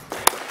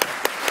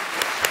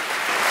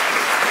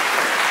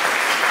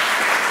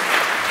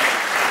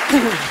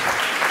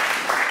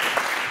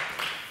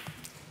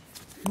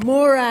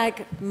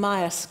 Morag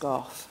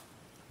Myerscough.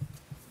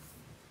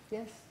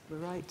 Yes, we're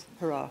right.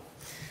 Hurrah.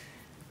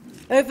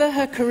 Over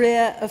her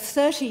career of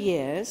 30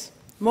 years,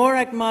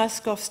 Morag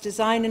Myerscough's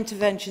design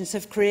interventions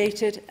have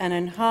created and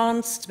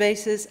enhanced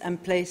spaces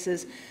and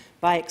places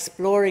by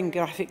exploring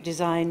graphic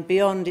design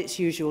beyond its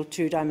usual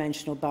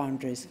two-dimensional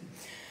boundaries.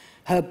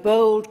 Her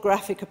bold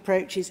graphic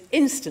approach is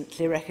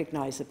instantly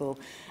recognisable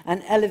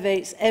and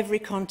elevates every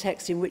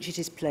context in which it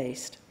is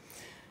placed.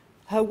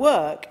 Her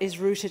work is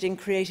rooted in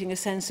creating a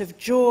sense of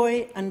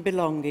joy and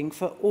belonging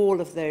for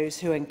all of those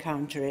who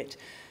encounter it,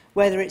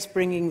 whether it's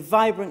bringing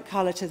vibrant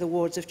colour to the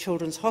wards of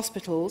children's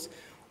hospitals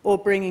or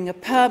bringing a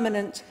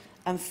permanent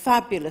and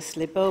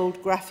fabulously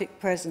bold graphic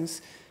presence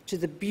to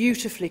the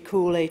beautifully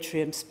cool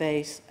atrium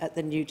space at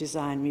the New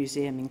Design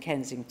Museum in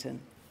Kensington.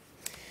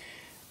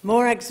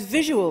 Morag's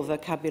visual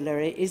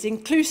vocabulary is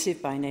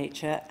inclusive by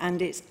nature,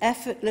 and its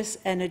effortless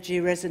energy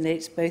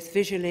resonates both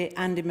visually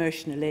and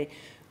emotionally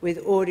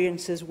with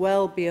audiences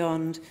well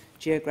beyond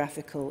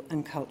geographical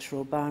and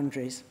cultural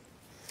boundaries.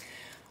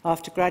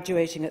 After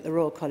graduating at the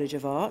Royal College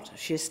of Art,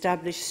 she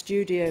established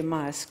Studio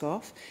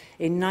Myerscough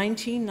in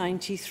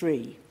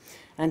 1993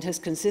 and has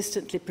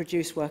consistently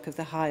produced work of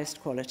the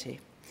highest quality.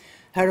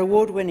 Her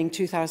award-winning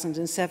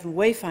 2007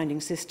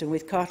 wayfinding system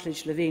with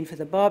Cartledge Levine for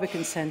the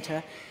Barbican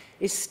Centre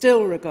is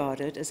still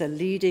regarded as a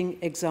leading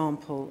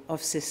example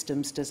of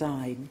systems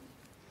design.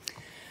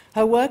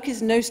 Her work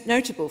is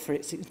notable for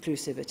its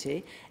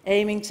inclusivity,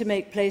 aiming to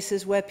make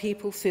places where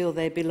people feel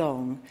they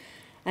belong.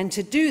 And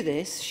to do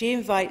this, she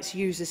invites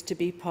users to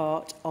be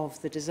part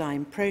of the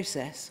design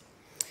process.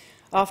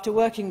 After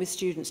working with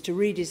students to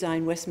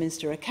redesign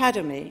Westminster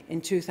Academy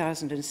in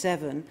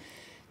 2007,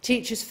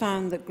 teachers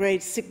found that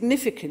grades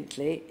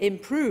significantly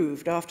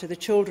improved after the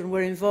children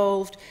were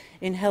involved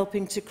in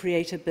helping to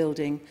create a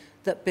building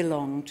that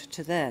belonged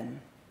to them.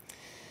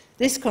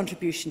 This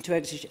contribution to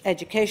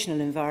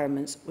educational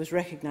environments was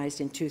recognised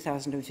in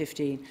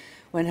 2015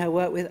 when her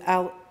work with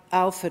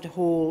Alfred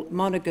Hall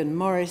Monaghan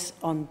Morris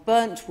on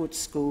Burntwood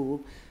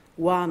School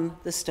won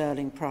the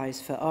Sterling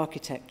Prize for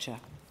Architecture.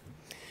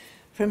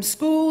 From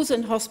schools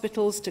and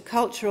hospitals to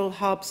cultural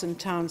hubs and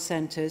town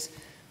centres,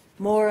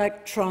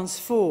 Morag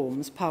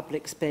transforms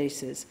public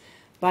spaces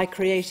by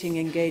creating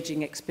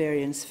engaging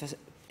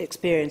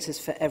experiences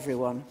for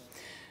everyone.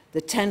 The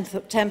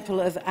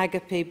Temple of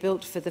Agape,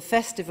 built for the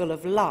Festival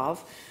of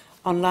Love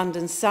on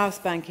London's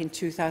South Bank in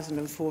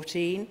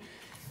 2014,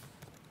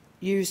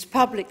 used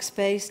public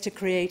space to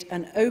create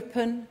an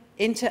open,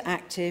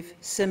 interactive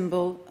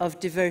symbol of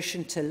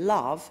devotion to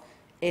love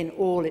in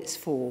all its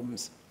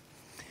forms.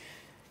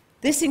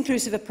 This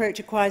inclusive approach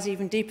acquires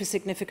even deeper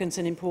significance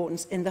and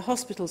importance in the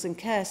hospitals and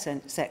care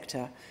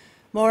sector.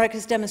 Morag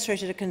has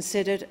demonstrated a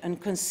considered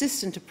and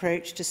consistent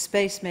approach to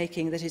space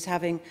making that is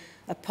having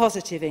a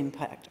positive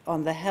impact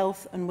on the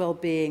health and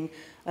well-being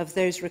of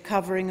those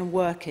recovering and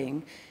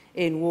working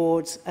in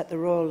wards at the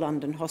Royal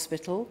London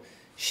Hospital,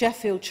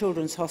 Sheffield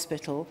Children's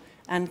Hospital,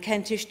 and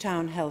Kentish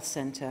Town Health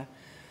Centre.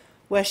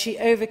 where she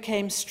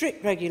overcame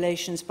strict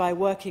regulations by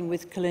working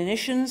with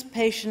clinicians,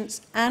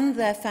 patients and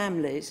their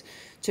families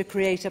to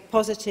create a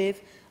positive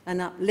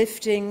and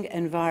uplifting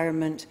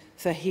environment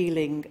for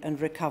healing and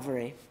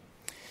recovery.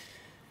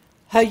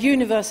 Her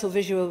universal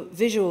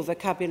visual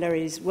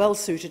vocabulary is well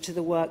suited to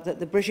the work that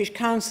the British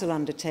Council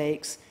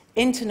undertakes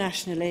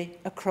internationally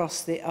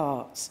across the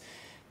arts.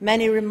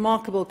 Many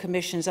remarkable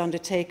commissions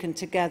undertaken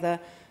together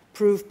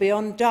prove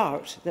beyond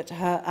doubt that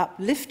her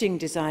uplifting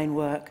design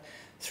work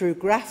through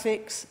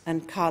graphics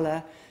and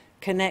colour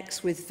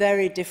connects with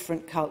very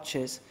different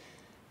cultures,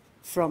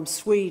 from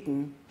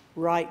Sweden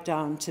right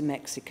down to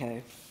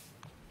Mexico.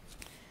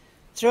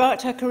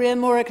 Throughout her career,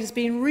 Morag has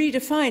been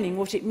redefining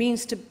what it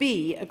means to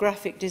be a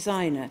graphic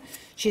designer.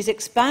 She's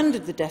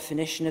expanded the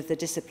definition of the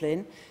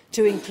discipline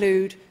to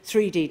include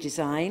 3D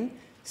design,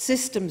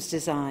 systems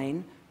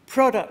design,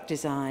 product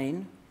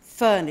design,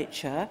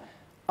 furniture,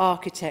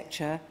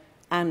 architecture,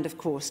 and, of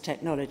course,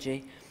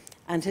 technology,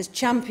 and has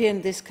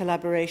championed this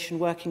collaboration,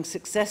 working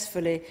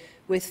successfully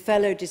with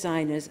fellow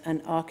designers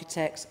and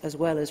architects, as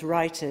well as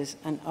writers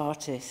and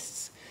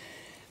artists.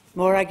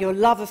 Morag, your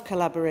love of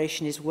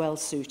collaboration is well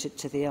suited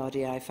to the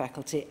RDI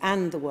faculty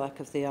and the work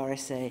of the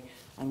RSA,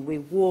 and we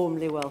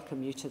warmly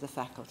welcome you to the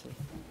faculty.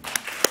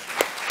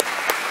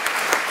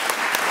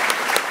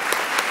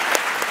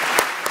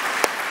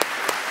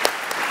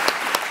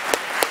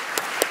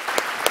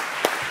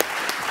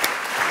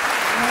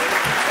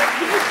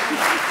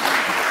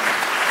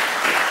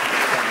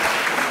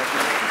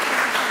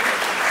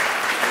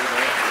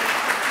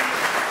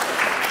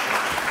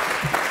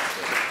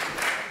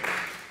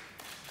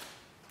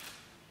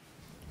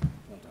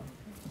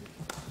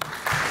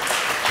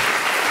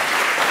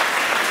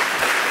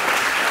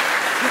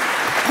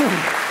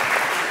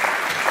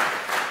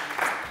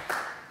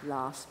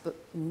 Last but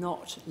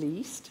not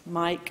least,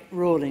 Mike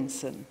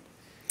Rawlinson.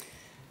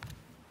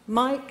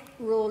 Mike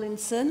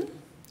Rawlinson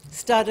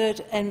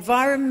studied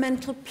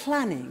environmental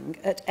planning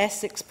at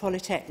Essex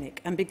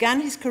Polytechnic and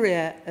began his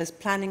career as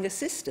planning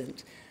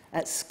assistant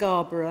at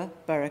Scarborough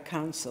Borough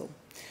Council.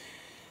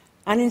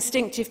 An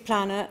instinctive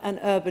planner and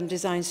urban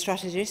design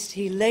strategist,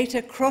 he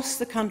later crossed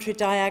the country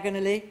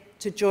diagonally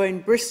to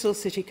join Bristol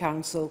City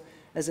Council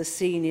as a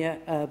senior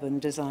urban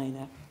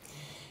designer.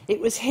 It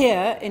was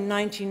here in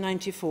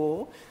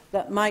 1994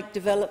 that Mike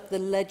developed the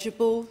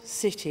Legible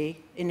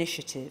City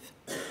Initiative,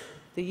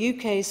 the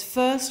UK's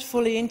first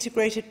fully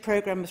integrated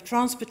programme of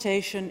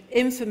transportation,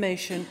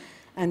 information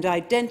and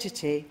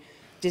identity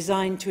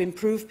designed to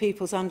improve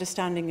people's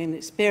understanding and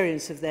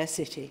experience of their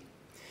city.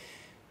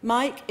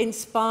 Mike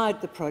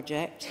inspired the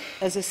project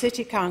as a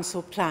City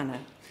Council planner,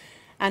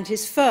 and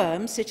his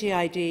firm, City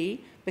ID,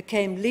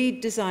 became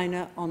lead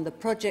designer on the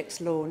project's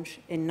launch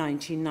in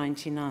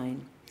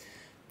 1999.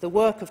 The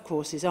work, of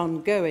course, is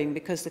ongoing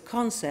because the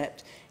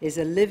concept is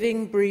a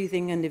living,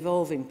 breathing and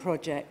evolving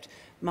project,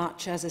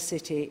 much as a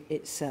city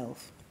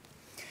itself.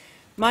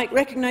 Mike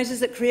recognises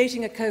that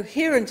creating a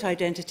coherent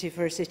identity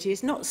for a city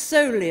is not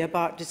solely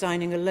about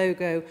designing a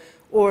logo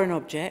or an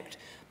object,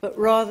 but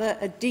rather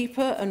a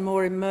deeper and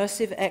more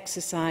immersive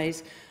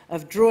exercise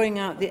of drawing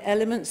out the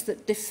elements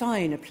that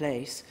define a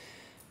place,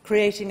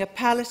 creating a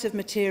palette of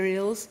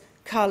materials,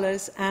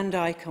 colours and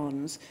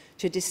icons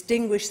to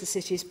distinguish the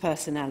city's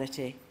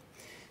personality.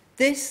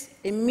 This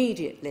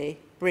immediately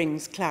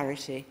brings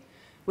clarity,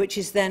 which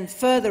is then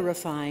further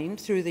refined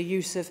through the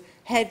use of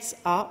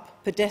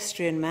heads-up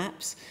pedestrian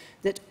maps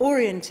that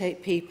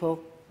orientate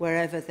people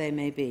wherever they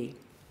may be.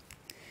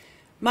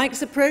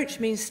 Mike's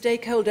approach means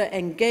stakeholder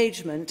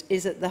engagement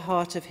is at the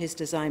heart of his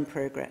design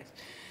progress.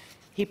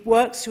 He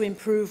works to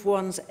improve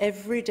one's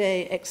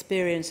everyday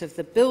experience of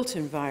the built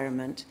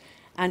environment,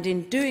 and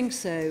in doing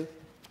so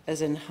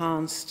has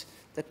enhanced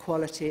the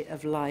quality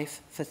of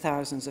life for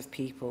thousands of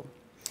people.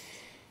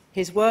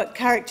 His work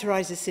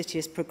characterises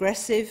cities as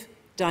progressive,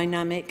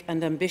 dynamic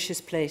and ambitious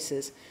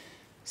places,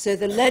 so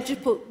the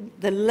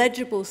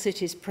Legible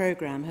Cities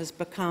programme has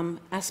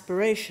become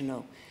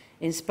aspirational,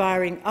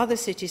 inspiring other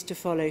cities to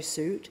follow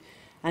suit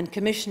and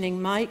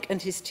commissioning Mike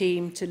and his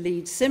team to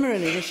lead similar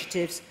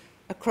initiatives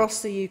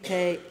across the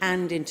UK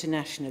and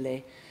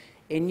internationally,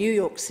 in New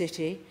York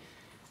City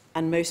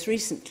and most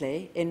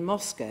recently in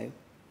Moscow.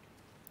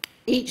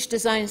 Each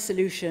design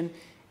solution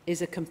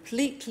is a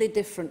completely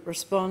different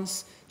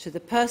response to the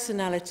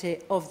personality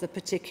of the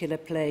particular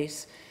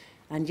place,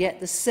 and yet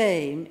the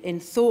same in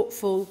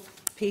thoughtful,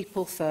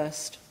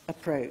 people-first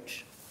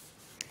approach.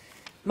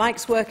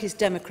 Mike's work is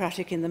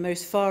democratic in the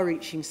most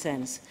far-reaching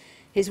sense.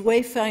 His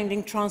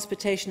wayfinding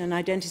transportation and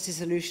identity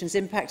solutions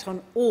impact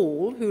on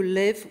all who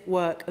live,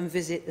 work and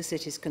visit the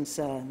cities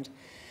concerned.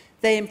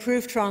 They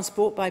improve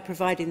transport by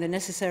providing the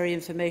necessary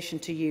information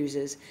to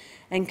users,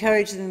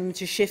 encouraging them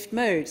to shift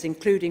modes,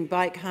 including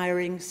bike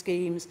hiring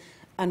schemes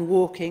and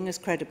walking as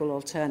credible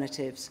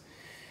alternatives.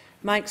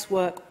 Mike's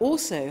work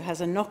also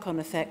has a knock-on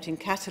effect in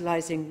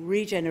catalysing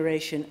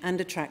regeneration and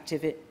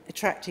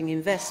attracting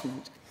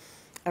investment.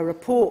 A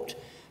report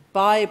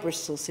by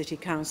Bristol City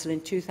Council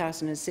in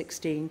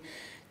 2016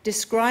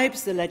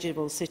 describes the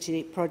Legible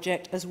City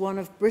project as one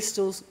of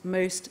Bristol's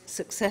most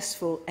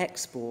successful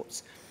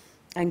exports,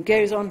 and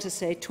goes on to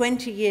say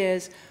 20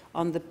 years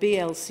on the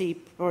BLC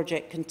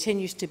project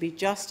continues to be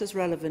just as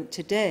relevant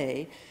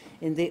today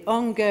in the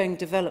ongoing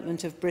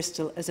development of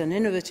Bristol as an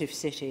innovative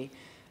city,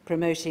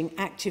 promoting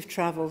active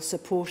travel,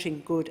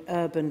 supporting good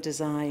urban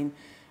design,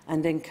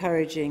 and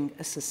encouraging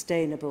a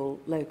sustainable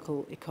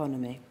local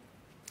economy.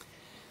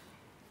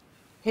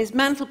 His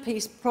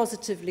mantelpiece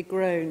positively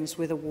groans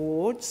with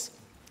awards,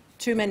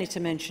 too many to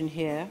mention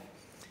here,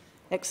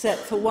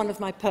 except for one of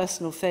my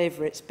personal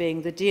favourites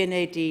being the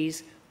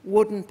D&AD's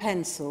Wooden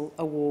Pencil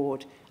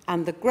Award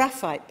and the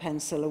Graphite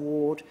Pencil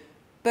Award,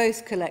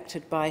 both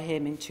collected by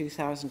him in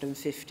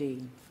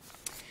 2015.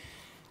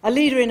 A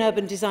leader in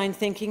urban design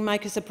thinking,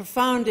 Mike has a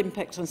profound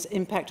impact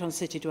on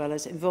city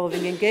dwellers,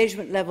 involving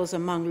engagement levels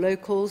among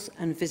locals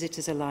and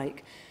visitors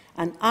alike,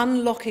 and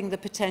unlocking the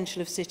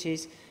potential of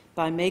cities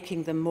by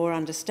making them more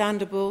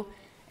understandable,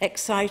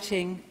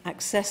 exciting,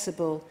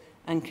 accessible,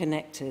 and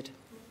connected.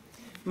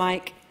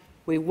 Mike,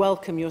 we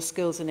welcome your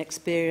skills and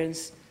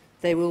experience.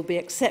 They will be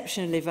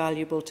exceptionally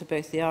valuable to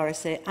both the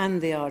RSA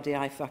and the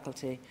RDI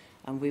faculty,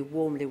 and we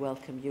warmly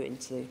welcome you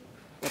into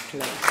the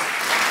place.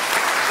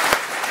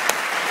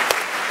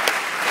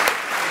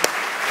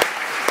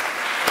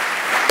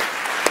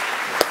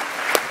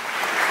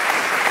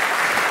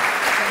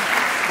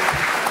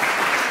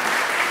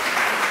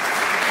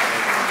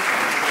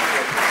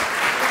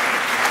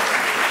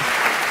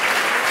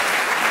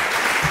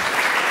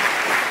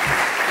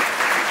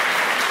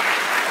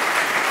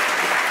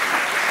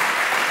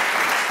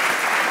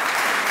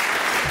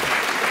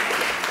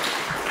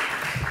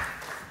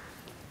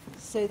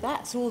 So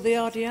that's all the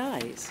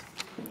RDIs.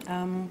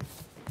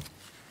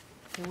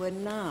 We're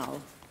now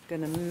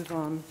going to move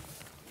on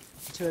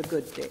to a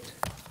good bit.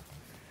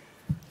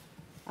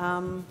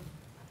 One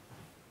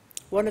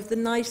of the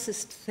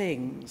nicest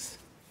things,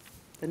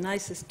 the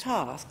nicest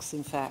tasks,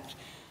 in fact,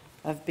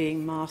 of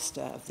being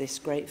master of this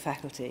great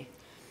faculty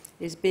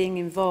is being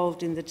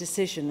involved in the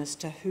decision as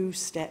to who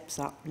steps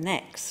up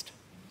next.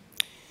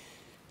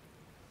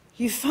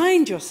 You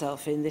find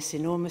yourself in this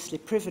enormously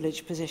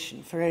privileged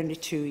position for only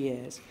 2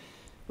 years,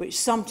 which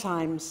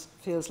sometimes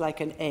feels like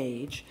an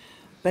age,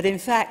 but in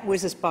fact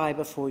whizzes by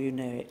before you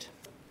know it.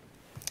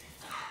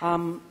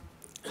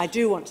 I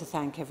do want to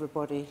thank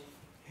everybody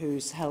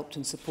who's helped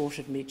and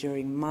supported me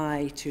during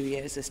my 2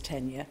 years as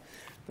tenure,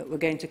 but we're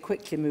going to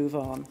quickly move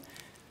on.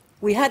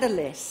 We had a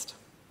list.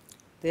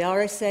 The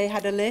RSA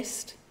had a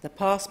list, the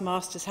past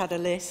masters had a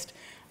list,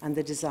 and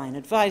the Design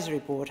Advisory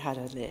Board had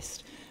a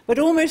list. But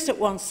almost at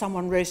once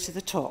someone rose to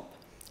the top,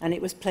 and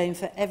it was plain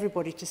for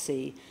everybody to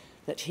see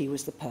that he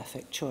was the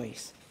perfect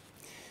choice.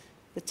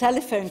 The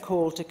telephone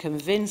call to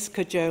convince,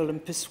 cajole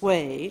and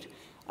persuade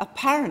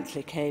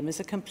apparently came as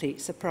a complete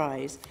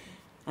surprise,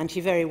 and he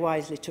very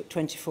wisely took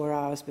 24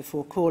 hours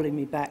before calling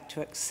me back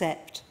to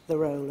accept the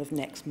role of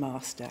next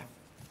master.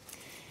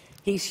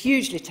 He's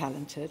hugely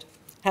talented,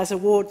 has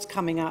awards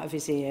coming out of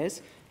his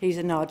ears. He's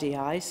an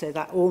RDI, so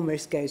that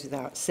almost goes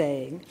without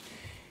saying.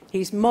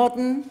 He's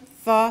modern,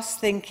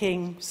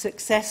 fast-thinking,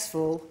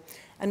 successful,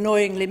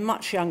 annoyingly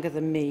much younger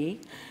than me,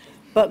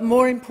 but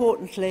more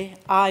importantly,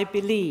 I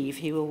believe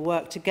he will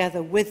work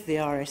together with the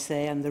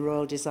RSA and the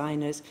Royal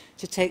Designers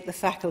to take the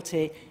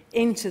faculty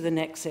into the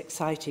next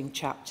exciting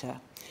chapter.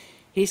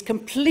 He's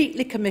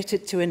completely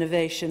committed to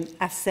innovation,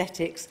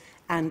 aesthetics,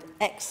 and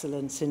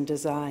excellence in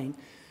design,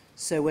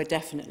 so we're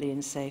definitely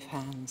in safe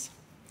hands.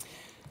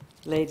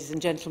 Ladies and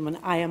gentlemen,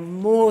 I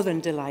am more than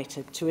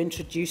delighted to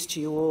introduce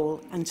to you all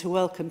and to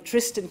welcome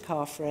Tristram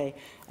Carfrae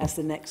as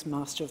the next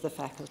Master of the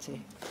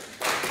Faculty.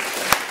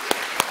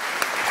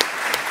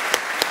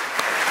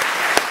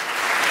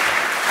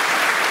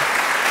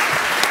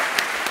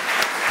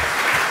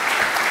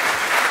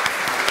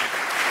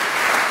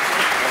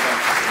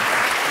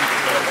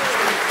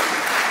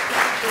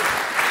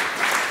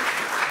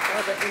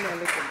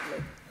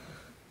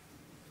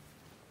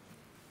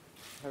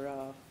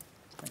 Hurrah.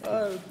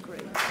 Oh,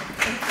 great.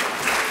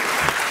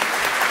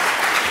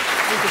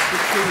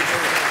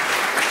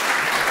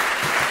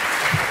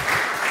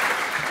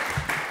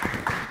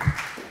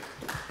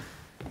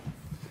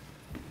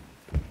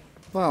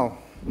 Well,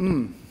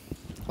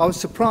 I was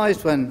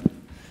surprised when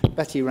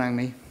Betty rang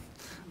me.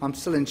 I'm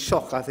still in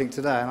shock, I think,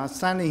 today, and I'm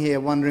standing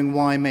here wondering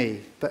why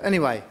me. But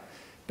anyway,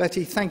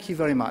 Betty, thank you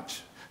very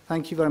much.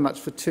 Thank you very much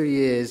for 2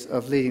 years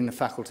of leading the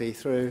faculty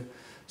through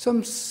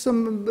some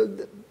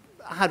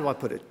how do I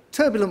put it,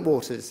 turbulent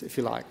waters, if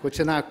you like, which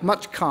are now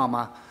much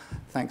calmer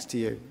thanks to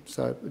you.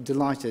 So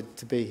delighted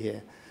to be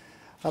here.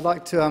 I'd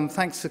like to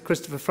thanks to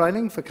Christopher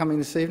Frayling for coming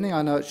this evening.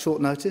 I know it's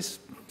short notice.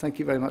 Thank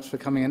you very much for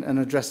coming in and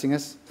addressing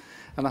us.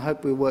 And I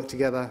hope we'll work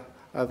together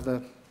over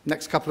the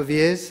next couple of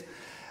years.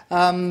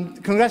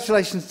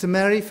 Congratulations to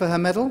Mary for her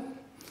medal.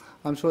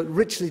 I'm sure it's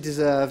richly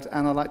deserved,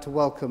 and I'd like to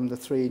welcome the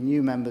 3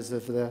 new members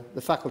of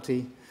the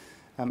faculty,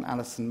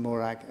 Alison,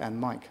 Morag and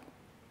Mike.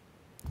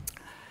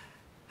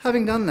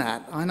 Having done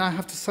that, I now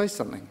have to say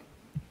something.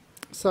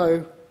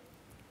 So,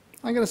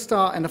 I'm going to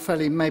start in a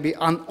fairly maybe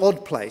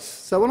odd place.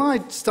 So when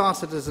I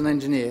started as an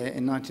engineer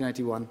in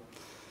 1981,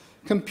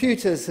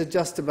 computers had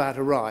just about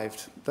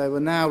arrived. They were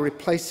now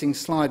replacing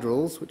slide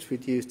rules, which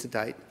we'd used to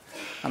date,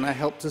 and they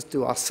helped us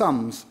do our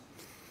sums.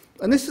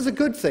 And this is a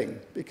good thing,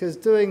 because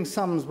doing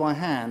sums by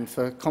hand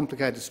for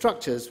complicated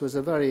structures was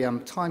a very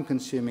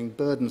time-consuming,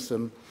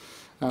 burdensome,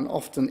 and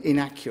often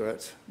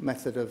inaccurate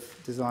method of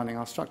designing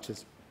our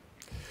structures.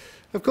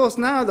 Of course,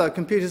 now, though,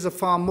 computers are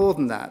far more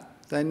than that.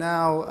 They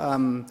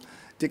now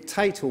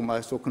dictate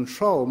almost, or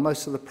control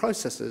most of the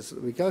processes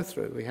that we go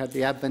through. We had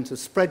the advent of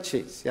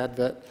spreadsheets, the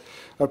advent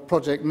of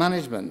project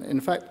management. In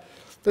fact,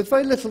 there's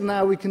very little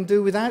now we can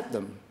do without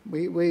them.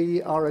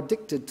 We are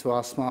addicted to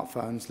our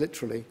smartphones,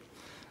 literally,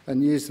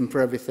 and use them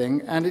for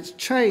everything. And it's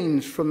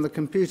changed from the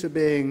computer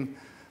being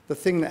the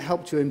thing that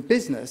helped you in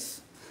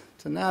business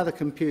to now the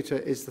computer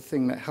is the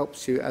thing that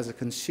helps you as a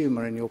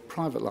consumer in your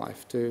private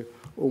life to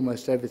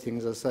almost everything,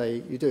 as I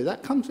say, you do.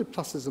 That comes with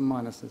pluses and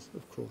minuses,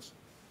 of course.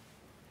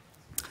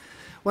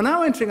 We're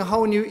now entering a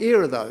whole new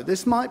era, though.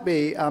 This might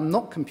be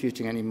not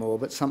computing anymore,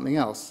 but something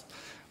else,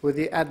 with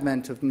the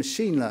advent of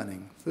machine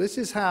learning. So this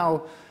is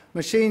how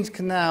machines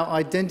can now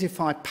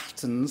identify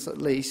patterns, at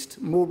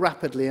least, more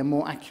rapidly and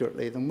more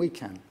accurately than we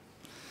can.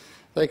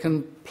 They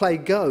can play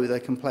Go, they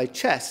can play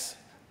chess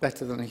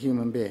better than a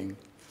human being.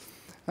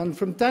 And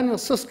from Daniel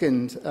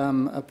Susskind,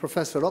 a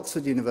professor at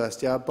Oxford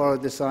University, I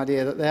borrowed this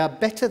idea that they are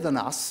better than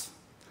us,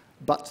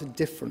 but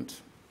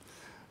different.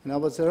 In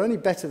other words, they're only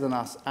better than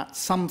us at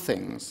some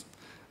things.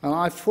 And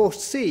I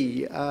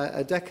foresee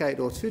a decade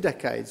or 2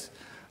 decades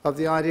of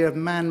the idea of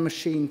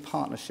man-machine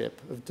partnership,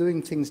 of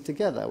doing things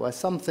together, where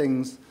some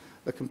things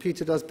the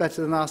computer does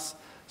better than us,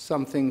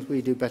 some things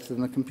we do better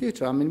than the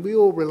computer. I mean, we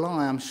all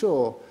rely, I'm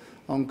sure,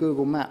 on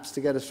Google Maps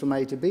to get us from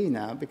A to B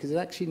now, because it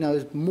actually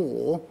knows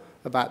more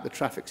about the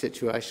traffic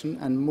situation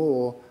and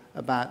more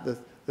about the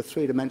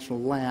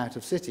three-dimensional layout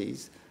of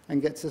cities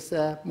and gets us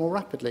there more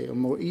rapidly and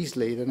more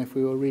easily than if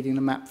we were reading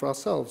the map for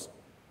ourselves.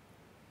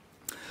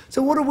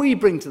 So what do we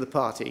bring to the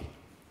party?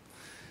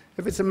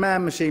 If it's a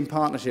man-machine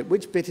partnership,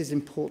 which bit is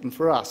important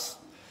for us?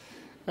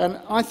 And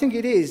I think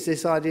it is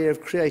this idea of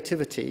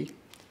creativity,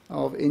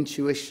 of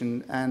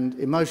intuition and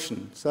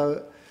emotion.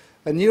 So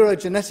a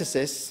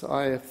neurogeneticist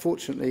I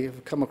fortunately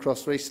have come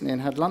across recently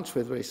and had lunch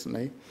with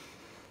recently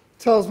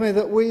tells me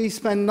that we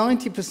spend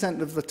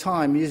 90% of the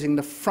time using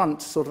the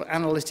front sort of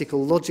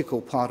analytical, logical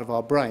part of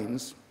our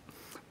brains,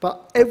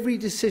 but every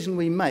decision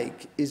we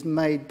make is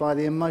made by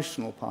the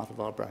emotional part of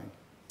our brain.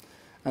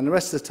 And the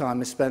rest of the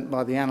time is spent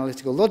by the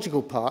analytical,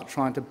 logical part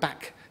trying to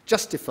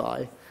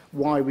justify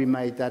why we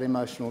made that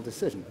emotional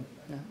decision.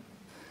 Yeah?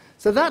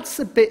 So that's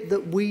the bit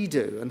that we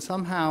do, and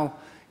somehow,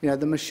 you know,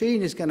 the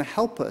machine is going to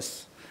help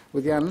us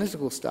with the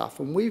analytical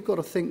stuff, and we've got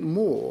to think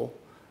more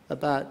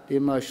about the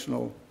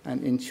emotional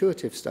and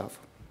intuitive stuff.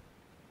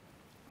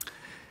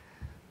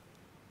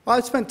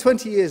 I've spent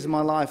 20 years of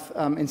my life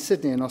in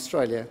Sydney in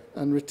Australia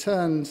and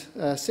returned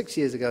 6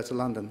 years ago to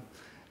London.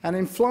 And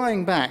in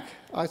flying back,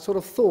 I sort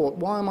of thought,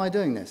 why am I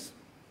doing this?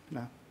 You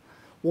know,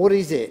 what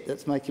is it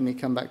that's making me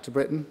come back to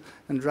Britain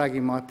and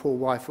dragging my poor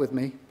wife with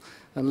me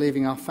and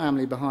leaving our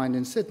family behind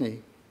in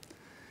Sydney?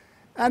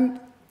 And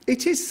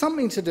it is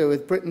something to do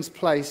with Britain's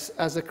place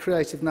as a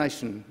creative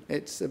nation.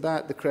 It's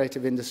about the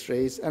creative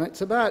industries, and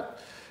it's about,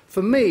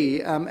 for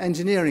me,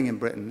 engineering in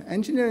Britain.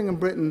 Engineering in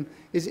Britain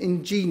is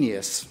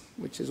ingenious,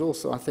 which is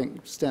also, I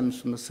think,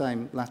 stems from the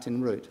same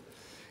Latin root.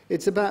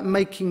 It's about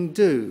making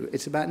do.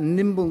 It's about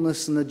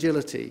nimbleness and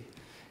agility.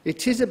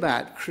 It is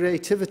about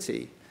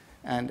creativity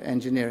and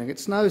engineering.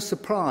 It's no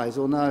surprise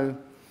or no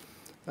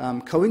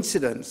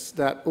coincidence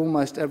that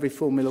almost every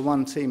Formula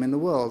One team in the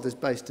world is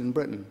based in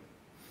Britain,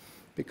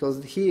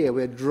 because here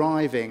we're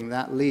driving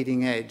that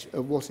leading edge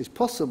of what is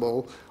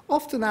possible,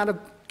 often out of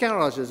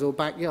garages or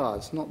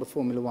backyards, not the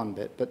Formula One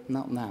bit, but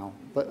not now.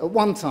 But at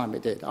one time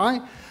it did.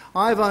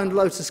 I've owned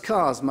Lotus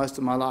cars most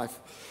of my life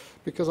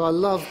because I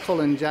love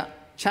Colin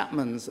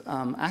Chapman's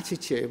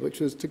attitude, which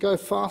was to go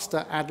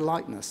faster, add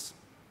lightness,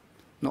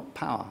 not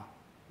power.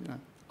 You know,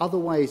 other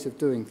ways of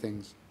doing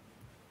things.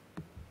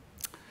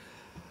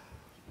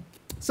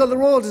 So the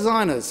Royal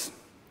Designers,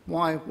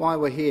 why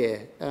we're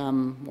here,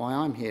 why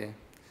I'm here.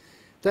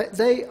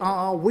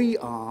 We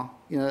are,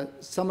 you know,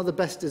 some of the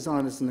best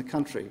designers in the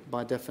country,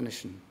 by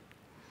definition.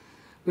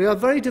 We are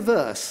very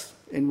diverse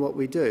in what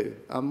we do.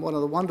 One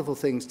of the wonderful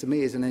things to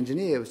me as an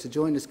engineer was to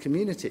join this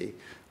community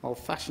of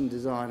fashion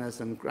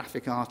designers and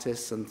graphic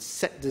artists and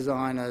set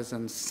designers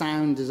and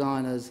sound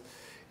designers,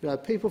 you know,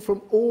 people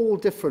from all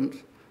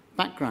different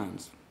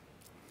backgrounds.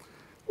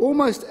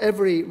 Almost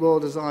every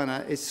Royal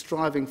Designer is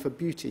striving for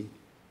beauty.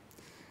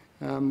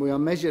 We are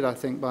measured, I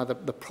think, by the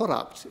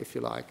product, if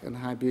you like, and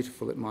how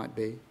beautiful it might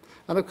be.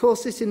 And of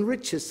course, this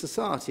enriches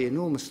society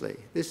enormously.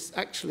 This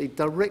actually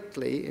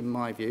directly, in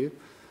my view,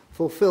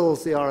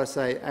 fulfills the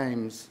RSA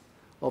aims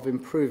of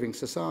improving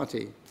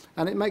society.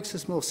 And it makes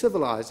us more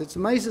civilized. It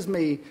amazes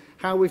me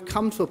how we've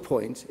come to a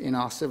point in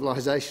our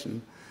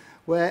civilization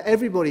where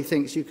everybody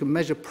thinks you can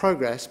measure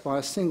progress by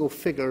a single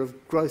figure of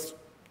gross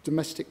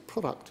domestic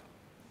product.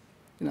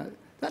 You know,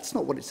 That's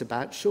not what it's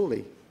about,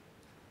 surely.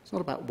 It's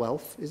not about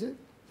wealth, is it?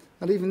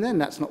 And even then,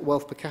 that's not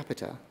wealth per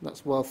capita,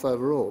 that's wealth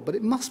overall. But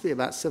it must be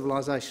about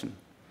civilization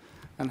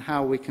and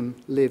how we can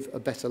live a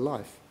better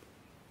life.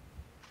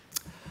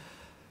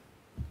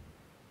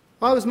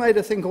 I was made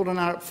a thing called an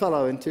Arup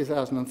Fellow in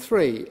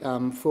 2003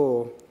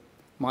 for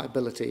my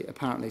ability,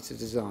 apparently, to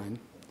design.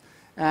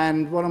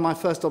 And one of my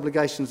first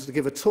obligations was to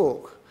give a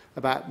talk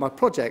about my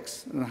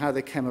projects and how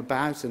they came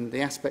about and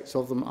the aspects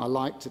of them I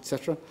liked,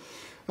 etc.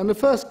 And the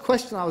first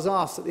question I was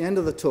asked at the end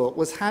of the talk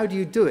was, how do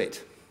you do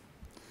it?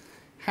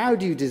 How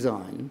do you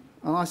design?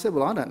 And I said,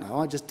 well, I don't know,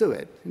 I just do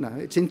it. You know,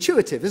 it's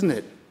intuitive, isn't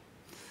it?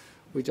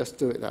 We just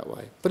do it that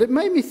way. But it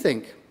made me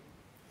think,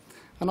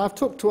 and I've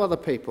talked to other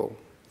people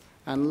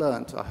and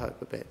learnt, I hope,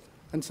 a bit.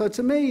 And so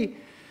to me,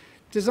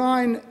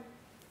 design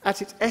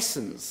at its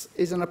essence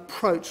is an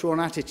approach or an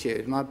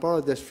attitude, and I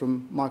borrowed this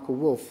from Michael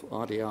Wolff,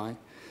 RDI,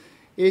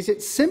 is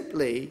it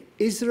simply,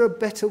 is there a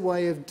better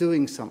way of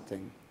doing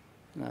something?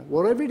 You know,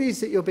 whatever it is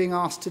that you're being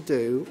asked to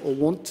do or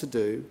want to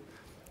do,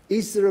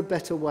 is there a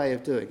better way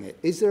of doing it?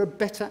 Is there a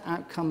better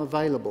outcome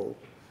available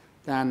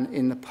than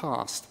in the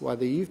past,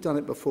 whether you've done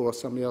it before or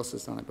somebody else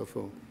has done it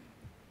before?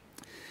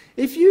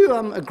 If you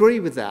agree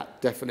with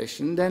that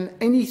definition, then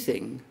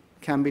anything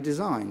can be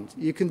designed.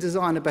 You can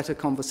design a better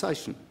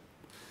conversation.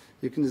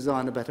 You can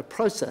design a better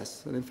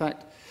process. And in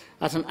fact,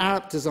 at an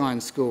Arup design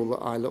school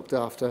that I looked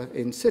after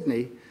in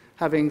Sydney,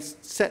 having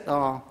set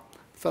our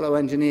fellow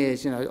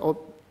engineers, you know,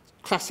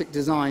 classic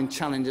design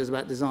challenges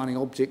about designing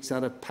objects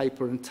out of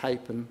paper and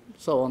tape and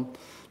so on.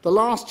 The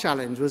last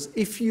challenge was,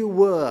 if you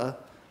were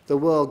the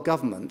world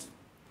government,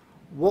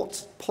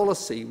 what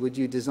policy would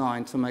you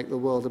design to make the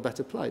world a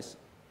better place?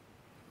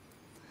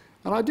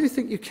 And I do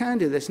think you can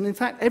do this, and in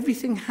fact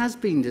everything has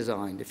been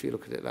designed, if you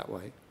look at it that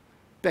way,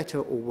 better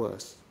or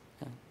worse.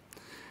 Yeah.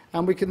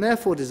 And we can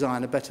therefore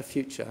design a better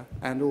future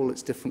and all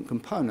its different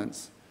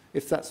components,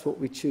 if that's what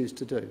we choose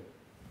to do.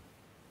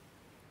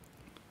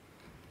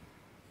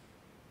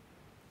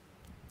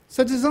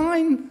 So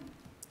design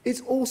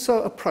is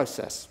also a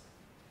process.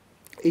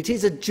 It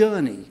is a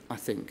journey, I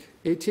think.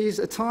 It is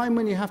a time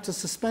when you have to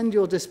suspend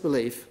your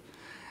disbelief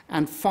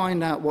and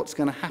find out what's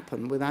going to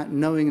happen without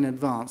knowing in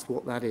advance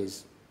what that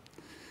is.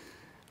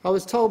 I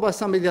was told by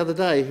somebody the other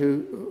day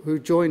who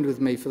joined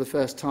with me for the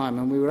first time,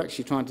 and we were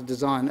actually trying to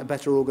design a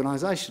better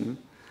organisation.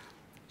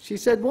 She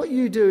said, what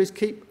you do is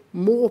keep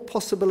more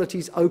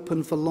possibilities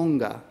open for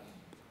longer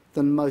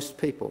than most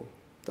people.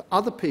 The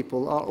other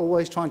people are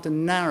always trying to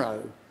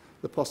narrow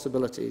the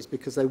possibilities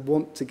because they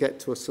want to get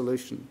to a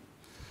solution.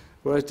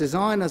 Whereas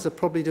designers are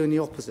probably doing the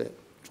opposite,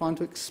 trying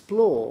to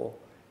explore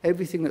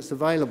everything that's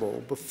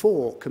available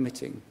before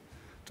committing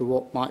to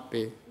what might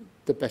be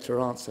the better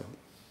answer.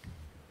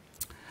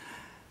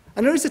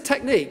 And there is a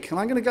technique, and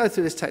I'm going to go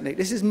through this technique.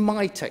 This is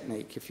my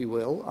technique, if you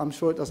will. I'm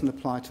sure it doesn't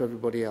apply to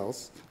everybody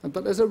else,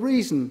 but there's a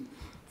reason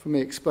for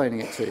me explaining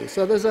it to you.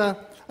 So there's a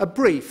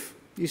brief.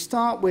 You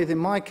start with, in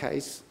my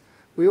case,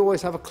 we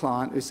always have a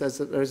client who says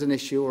that there is an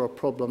issue or a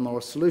problem or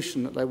a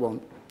solution that they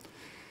want.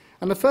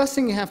 And the first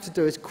thing you have to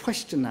do is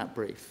question that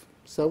brief.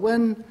 So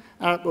when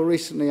Arup were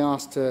recently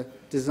asked to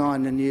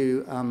design the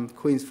new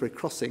Queensferry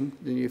crossing,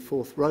 the new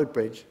 4th road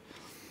bridge,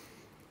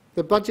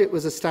 the budget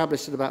was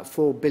established at about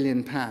 £4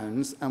 billion,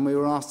 and we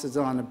were asked to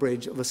design a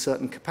bridge of a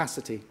certain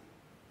capacity.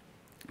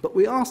 But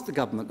we asked the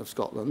Government of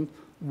Scotland,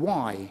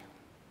 why?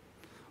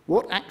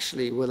 What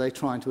actually were they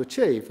trying to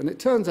achieve? And it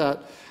turns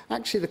out,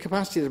 actually, the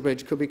capacity of the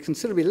bridge could be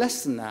considerably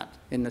less than that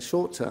in the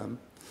short term.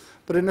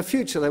 But in the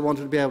future, they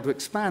wanted to be able to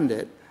expand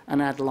it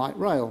and add light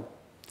rail.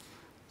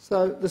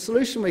 So the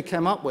solution we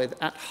came up with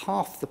at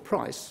half the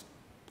price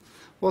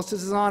was to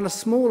design a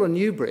smaller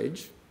new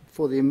bridge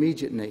for the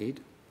immediate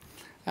need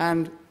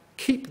and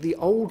keep the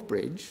old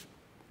bridge,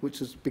 which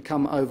has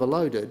become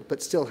overloaded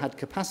but still had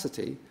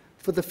capacity,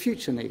 for the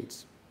future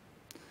needs.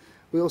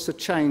 We also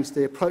changed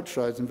the approach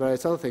roads and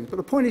various other things. But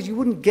the point is, you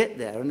wouldn't get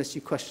there unless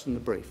you question the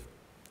brief.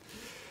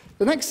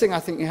 The next thing I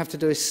think you have to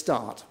do is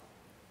start.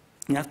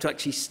 You have to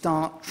actually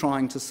start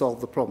trying to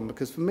solve the problem,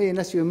 because for me,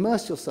 unless you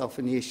immerse yourself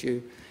in the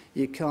issue,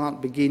 you can't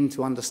begin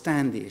to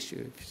understand the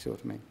issue, if you see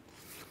what I mean.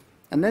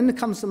 And then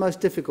comes the most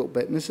difficult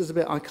bit, and this is a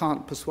bit I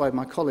can't persuade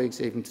my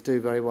colleagues even to do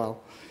very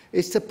well,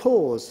 is to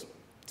pause,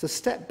 to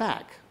step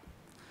back,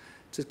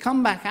 to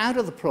come back out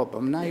of the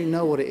problem, now you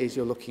know what it is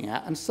you're looking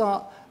at, and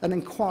start an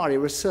inquiry,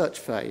 research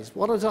phase.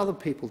 What has other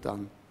people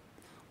done?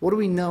 What do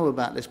we know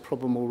about this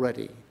problem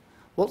already?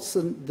 What's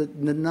the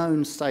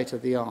known state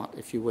of the art,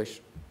 if you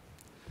wish?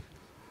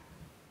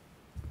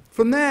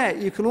 From there,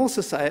 you can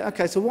also say,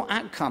 okay, so what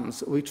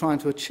outcomes are we trying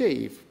to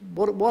achieve?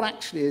 What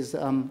actually is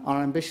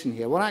our ambition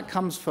here? What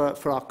outcomes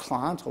for our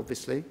client,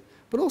 obviously,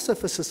 but also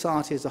for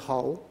society as a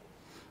whole,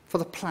 for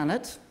the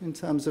planet in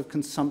terms of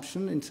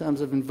consumption, in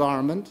terms of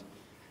environment,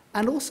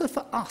 and also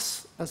for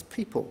us as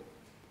people.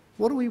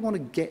 What do we want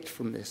to get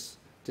from this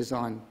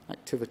design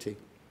activity?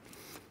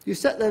 You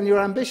set then your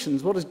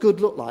ambitions. What does good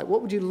look like?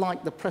 What would you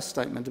like the press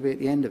statement to be at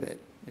the end of it,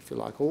 if you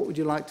like? Or what would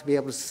you like to be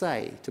able to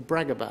say, to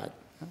brag about?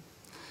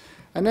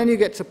 And then you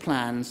get to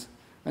plans,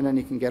 and then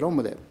you can get on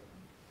with it.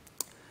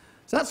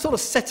 So that's sort of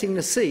setting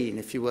the scene,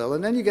 if you will,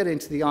 and then you get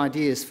into the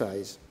ideas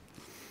phase.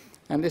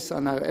 And this I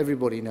know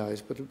everybody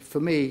knows, but for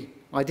me,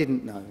 I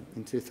didn't know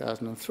in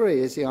 2003,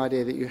 is the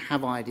idea that you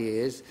have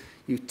ideas,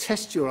 you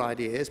test your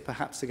ideas,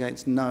 perhaps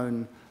against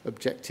known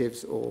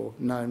objectives or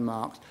known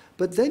marks,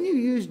 but then you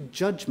use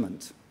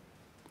judgment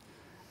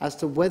as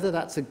to whether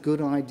that's a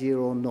good idea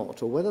or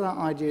not, or whether that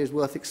idea is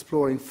worth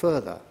exploring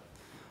further,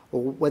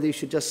 or whether you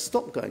should just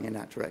stop going in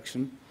that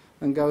direction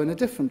and go in a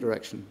different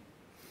direction.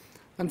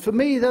 And for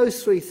me,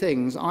 those three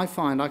things I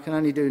find I can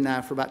only do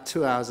now for about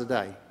 2 hours a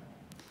day.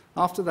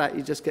 After that,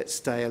 you just get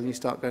stale and you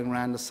start going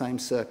around the same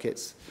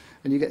circuits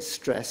and you get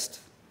stressed.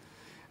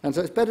 And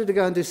so it's better to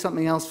go and do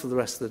something else for the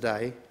rest of the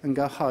day and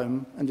go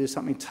home and do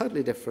something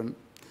totally different.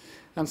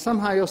 And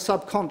somehow your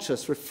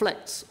subconscious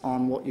reflects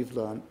on what you've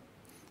learned.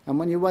 And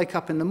when you wake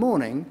up in the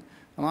morning,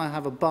 and I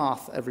have a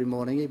bath every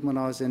morning, even when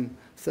I was in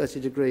 30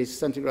 degrees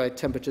centigrade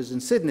temperatures in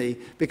Sydney,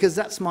 because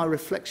that's my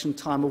reflection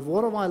time of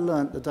what have I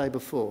learnt the day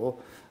before,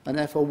 and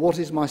therefore what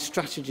is my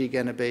strategy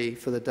going to be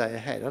for the day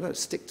ahead. I don't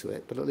stick to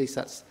it, but at least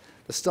that's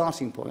the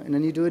starting point. And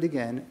then you do it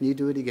again, and you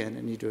do it again,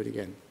 and you do it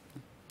again.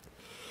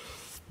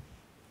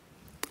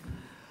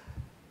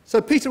 So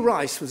Peter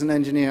Rice was an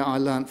engineer I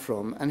learnt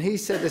from, and he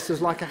said this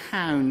was like a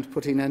hound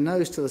putting their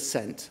nose to the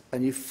scent,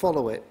 and you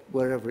follow it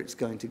wherever it's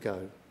going to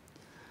go.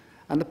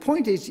 And the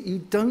point is, you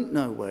don't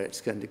know where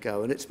it's going to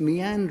go, and it's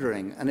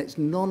meandering, and it's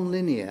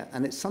non-linear,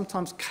 and it's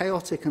sometimes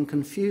chaotic and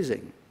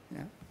confusing.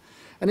 Yeah?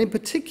 And in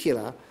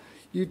particular,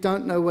 you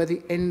don't know where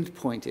the end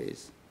point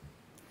is.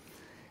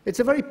 It's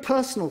a very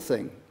personal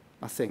thing,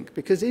 I think,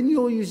 because in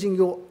your using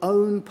your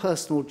own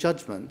personal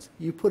judgment,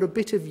 you put a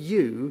bit of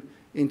you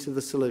into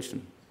the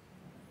solution.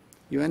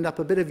 You end up,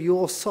 a bit of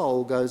your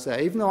soul goes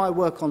there. Even though I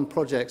work on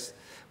projects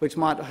which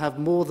might have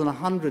more than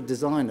 100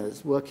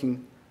 designers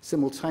working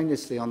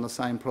simultaneously on the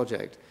same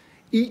project,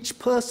 each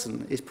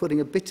person is putting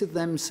a bit of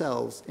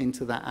themselves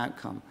into that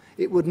outcome.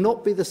 It would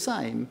not be the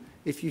same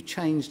if you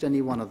changed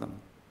any one of them.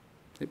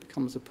 It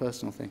becomes a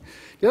personal thing.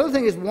 The other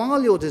thing is,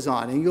 while you're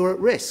designing, you're at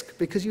risk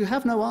because you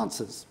have no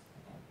answers.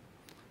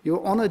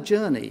 You're on a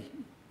journey.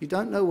 You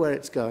don't know where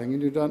it's going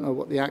and you don't know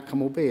what the outcome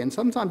will be. And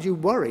sometimes you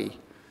worry,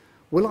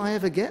 will I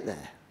ever get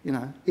there? You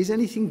know, is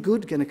anything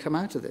good going to come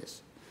out of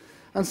this?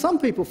 And some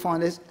people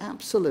find this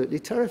absolutely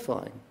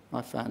terrifying,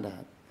 I found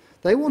out.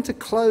 They want to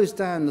close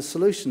down the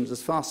solutions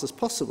as fast as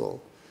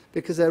possible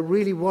because they're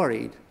really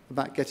worried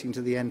about getting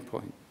to the end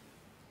point.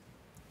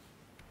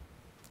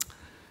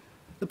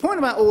 The point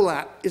about all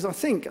that is, I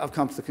think I've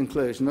come to the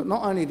conclusion that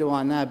not only do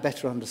I now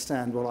better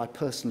understand what I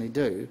personally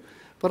do,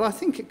 but I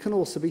think it can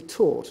also be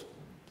taught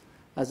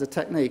as a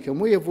technique. And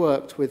we have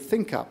worked with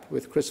ThinkUp,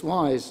 with Chris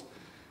Wise,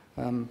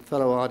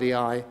 fellow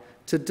RDI,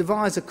 to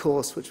devise a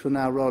course which we're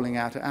now rolling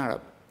out at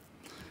Arup.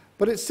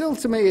 But it still,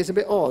 to me, is a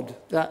bit odd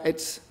that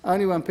it's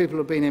only when people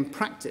have been in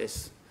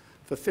practice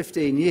for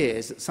 15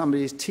 years that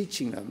somebody is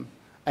teaching them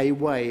a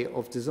way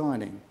of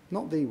designing.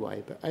 Not the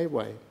way, but a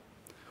way.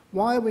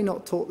 Why are we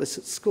not taught this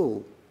at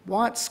school?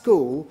 Why at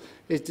school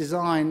is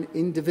design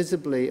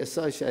indivisibly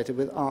associated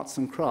with arts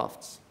and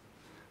crafts,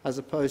 as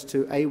opposed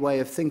to a way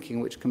of thinking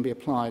which can be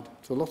applied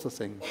to a lot of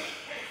things?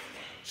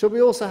 Should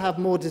we also have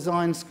more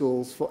design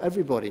schools for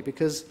everybody?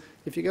 Because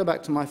if you go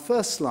back to my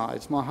first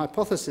slides, my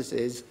hypothesis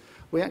is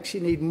we actually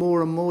need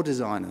more and more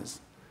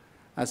designers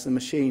as the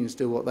machines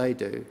do what they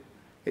do.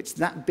 It's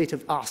that bit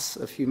of us,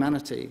 of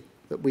humanity,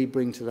 that we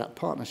bring to that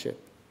partnership.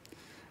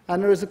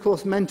 And there is, of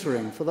course,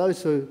 mentoring for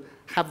those who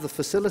have the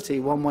facility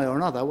one way or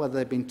another, whether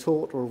they've been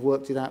taught or have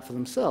worked it out for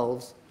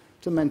themselves,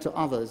 to mentor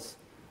others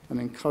and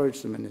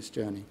encourage them in this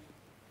journey.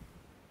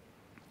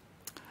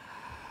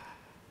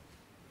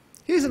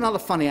 Here's another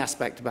funny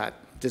aspect about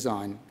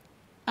design.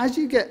 As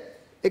you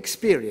get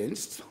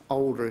experienced,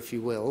 older if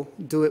you will,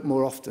 do it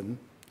more often,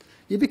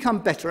 you become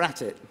better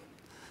at it.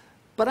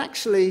 But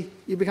actually,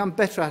 you become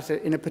better at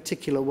it in a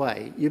particular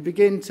way. You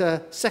begin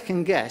to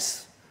second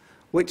guess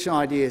which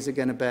ideas are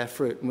going to bear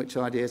fruit and which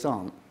ideas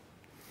aren't.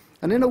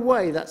 And in a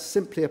way, that's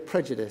simply a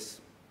prejudice,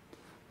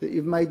 that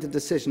you've made the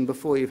decision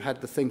before you've had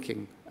the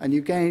thinking. And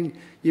you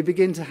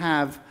begin to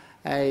have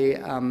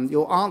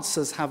your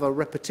answers have a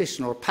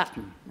repetition or a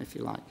pattern, if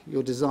you like.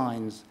 Your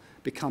designs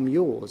become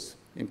yours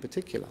in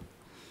particular.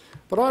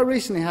 But I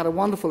recently had a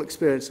wonderful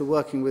experience of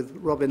working with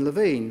Robin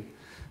Levine,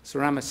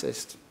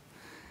 ceramicist,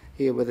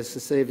 here with us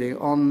this evening,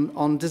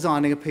 on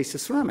designing a piece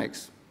of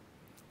ceramics.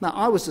 Now,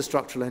 I was a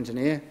structural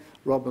engineer,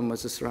 Robin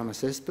was a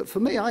ceramicist, but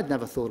for me, I'd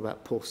never thought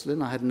about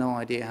porcelain. I had no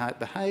idea how it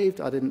behaved.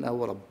 I didn't know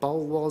what a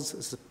bowl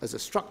was as a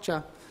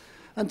structure.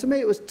 And to me,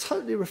 it was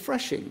totally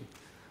refreshing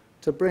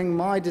to bring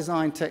my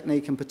design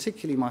technique, and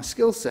particularly my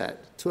skill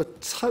set, to a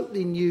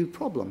totally new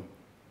problem.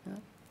 Yeah?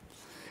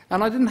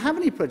 And I didn't have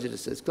any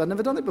prejudices, because I'd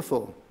never done it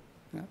before.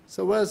 Yeah?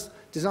 So whereas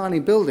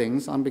designing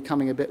buildings, I'm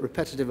becoming a bit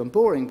repetitive and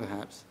boring,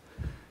 perhaps,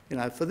 you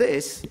know, for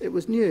this, it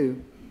was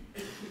new.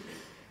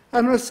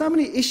 And there are so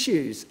many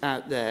issues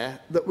out there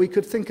that we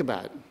could think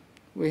about.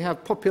 We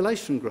have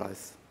population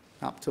growth,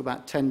 up to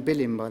about 10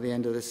 billion by the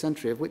end of this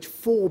century, of which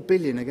 4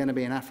 billion are going to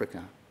be in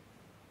Africa.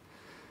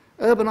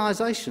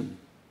 Urbanisation.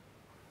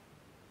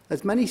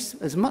 As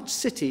much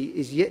city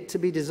is yet to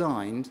be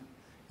designed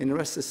in the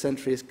rest of the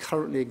century as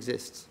currently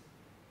exists.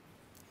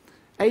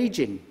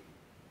 Ageing,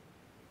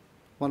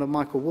 one of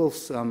Michael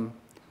Wolff's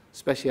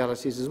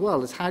specialities as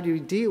well, is how do you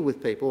deal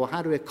with people, or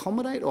how do we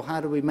accommodate, or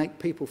how do we make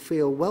people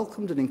feel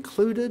welcomed and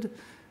included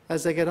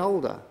as they get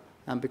older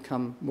and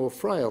become more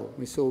frail.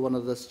 We saw one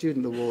of the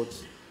student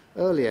awards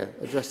earlier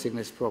addressing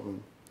this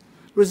problem.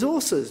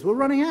 Resources, we're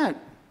running out,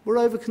 we're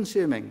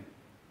over-consuming.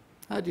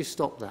 How do you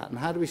stop that, and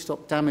how do we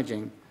stop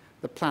damaging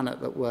the planet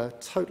that we're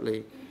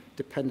totally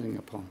depending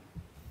upon?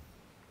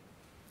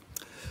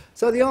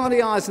 So the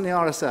RDIs and the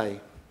RSA,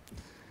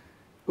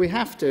 we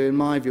have to, in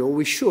my view, or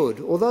we should,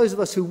 or those of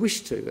us who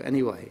wish to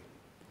anyway,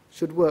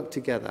 should work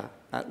together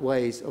at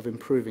ways of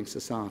improving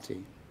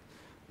society.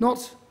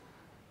 Not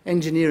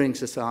engineering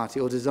society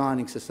or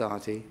designing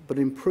society, but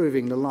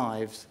improving the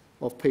lives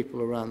of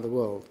people around the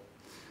world.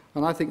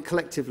 And I think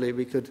collectively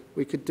we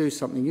could do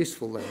something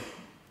useful there.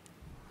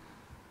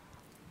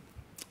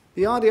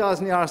 The RDIs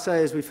and the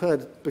RSA, as we've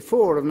heard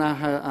before, have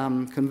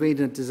now convened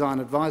a design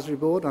advisory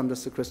board under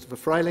Sir Christopher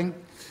Frayling.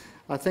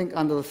 I think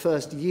under the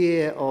first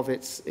year of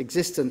its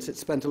existence, it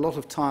spent a lot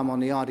of time on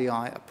the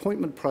RDI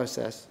appointment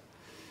process.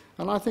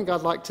 And I think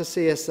I'd like to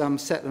see us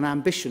set an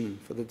ambition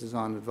for the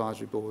Design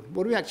Advisory Board.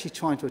 What are we actually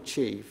trying to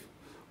achieve?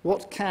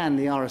 What can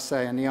the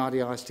RSA and the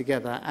RDIs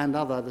together, and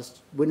the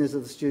winners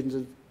of the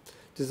Student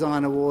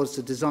Design Awards,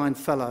 the Design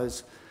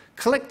Fellows,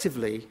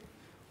 collectively,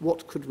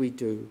 what could we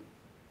do?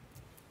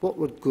 What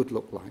would good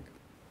look like?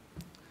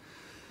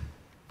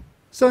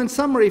 So in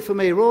summary, for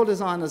me, Royal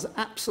Design is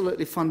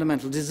absolutely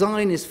fundamental.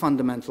 Design is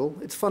fundamental.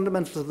 It's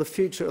fundamental to the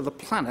future of the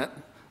planet,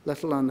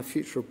 let alone the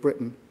future of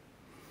Britain.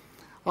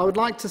 I would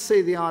like to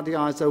see the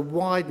RDIs, though,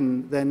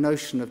 widen their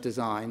notion of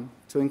design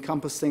to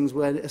encompass things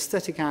where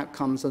aesthetic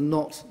outcomes are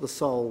not the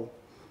sole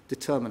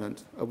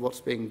determinant of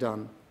what's being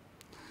done.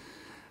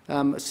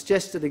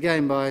 Suggested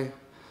again by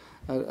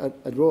a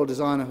Royal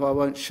Designer who I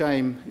won't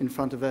shame in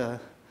front of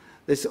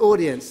this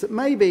audience, that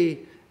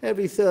maybe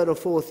every third or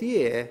fourth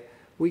year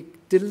we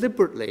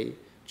deliberately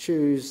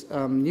choose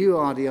new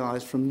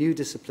RDIs from new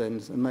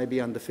disciplines and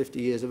maybe under 50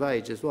 years of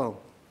age as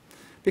well.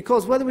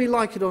 Because whether we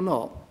like it or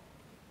not,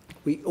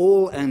 we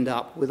all end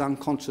up with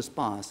unconscious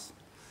bias.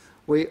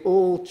 We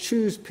all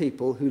choose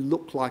people who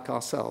look like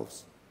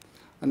ourselves.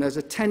 And there's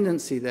a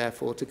tendency,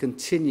 therefore, to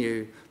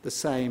continue the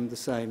same.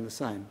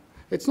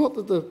 It's not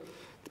that the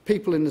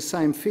people in the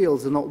same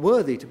fields are not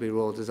worthy to be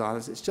Royal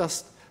Designers, it's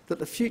just that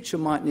the future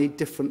might need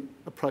different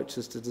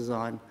approaches to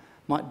design,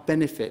 might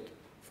benefit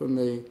from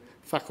the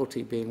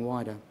faculty being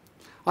wider.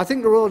 I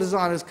think the Royal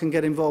Designers can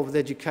get involved with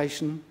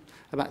education,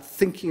 about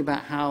thinking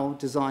about how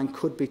design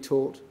could be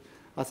taught.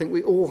 I think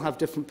we all have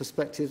different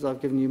perspectives.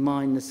 I've given you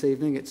mine this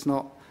evening. It's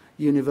not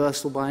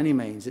universal by any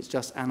means. It's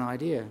just an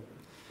idea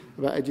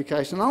about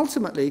education. And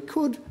ultimately,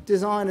 could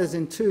designers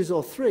in twos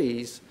or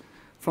threes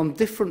from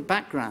different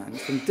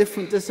backgrounds, from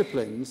different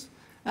disciplines,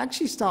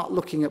 actually start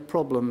looking at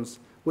problems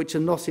which are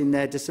not in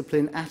their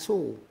discipline at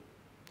all?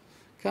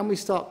 Can we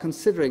start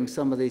considering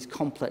some of these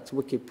complex,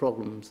 wicked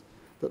problems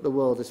that the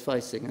world is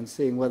facing and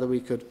seeing whether we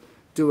could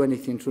do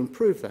anything to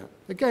improve that?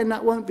 Again,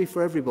 that won't be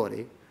for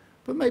everybody,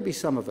 but maybe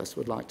some of us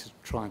would like to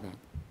try that.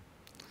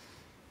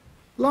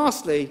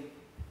 Lastly,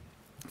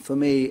 for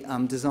me,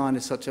 design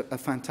is such a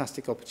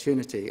fantastic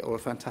opportunity, or a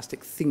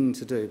fantastic thing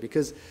to do,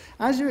 because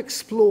as you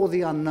explore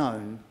the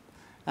unknown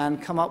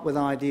and come up with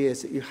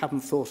ideas that you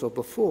haven't thought of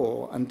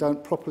before and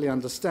don't properly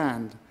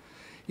understand,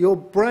 your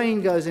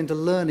brain goes into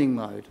learning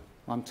mode,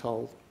 I'm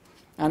told,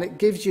 and it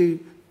gives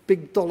you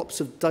big dollops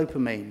of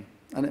dopamine,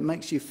 and it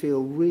makes you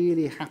feel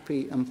really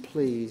happy and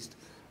pleased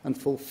and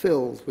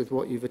fulfilled with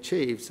what you've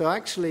achieved. So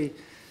actually,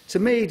 to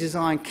me,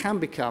 design can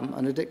become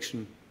an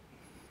addiction,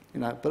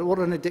 but what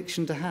an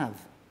addiction to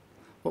have.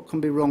 What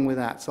can be wrong with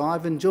that? So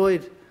I've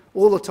enjoyed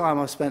all the time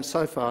I've spent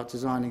so far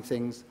designing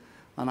things,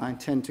 and I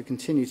intend to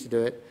continue to do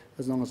it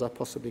as long as I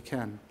possibly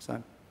can.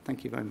 So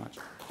thank you very much.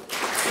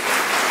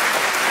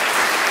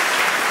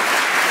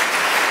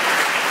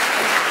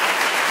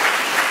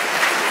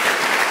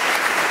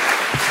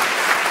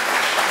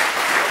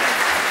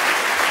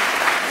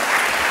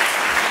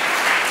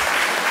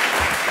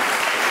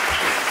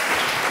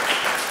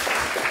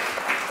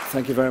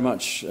 Thank you very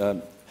much,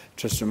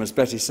 Tristram. As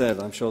Betty said,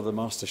 I'm sure the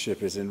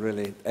mastership is in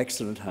really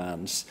excellent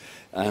hands,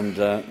 and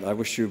I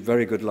wish you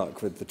very good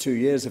luck with the 2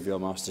 years of your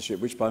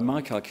mastership, which by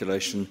my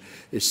calculation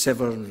is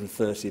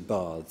 730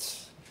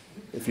 baths.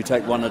 If you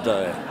take one a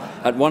day.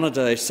 At one a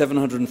day,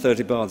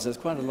 730 baths. That's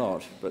quite a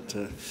lot, but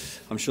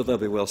I'm sure they'll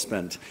be well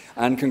spent.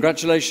 And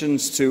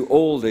congratulations to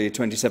all the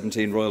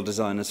 2017 Royal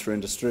Designers for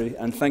Industry,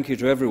 and thank you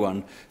to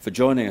everyone for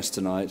joining us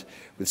tonight,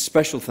 with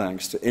special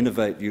thanks to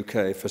Innovate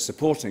UK for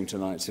supporting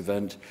tonight's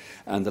event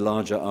and the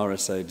larger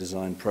RSA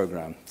design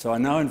programme. So I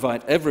now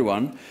invite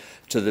everyone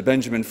to the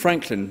Benjamin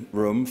Franklin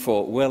room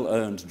for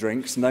well-earned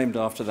drinks, named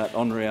after that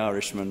honorary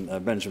Irishman,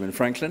 Benjamin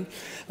Franklin.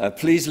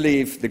 Please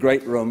leave the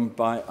great room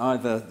by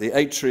either the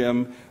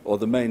atrium or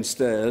the main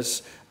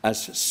stairs,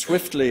 as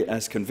swiftly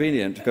as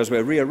convenient, because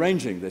we're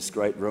rearranging this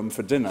great room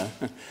for dinner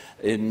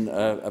in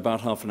about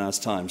half an hour's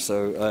time.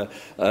 So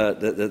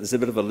there's a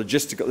bit of a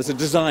logistical, there's a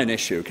design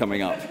issue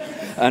coming up.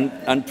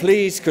 And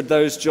please, could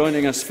those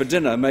joining us for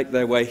dinner make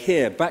their way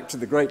here, back to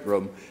the great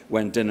room,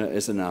 when dinner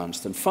is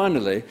announced. And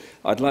finally,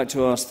 I'd like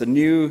to ask the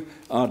new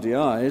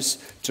RDIs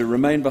to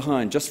remain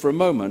behind just for a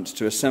moment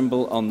to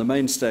assemble on the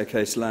main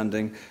staircase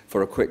landing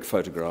for a quick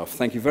photograph.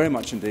 Thank you very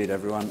much indeed,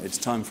 everyone. It's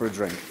time for a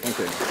drink. Thank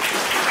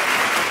you.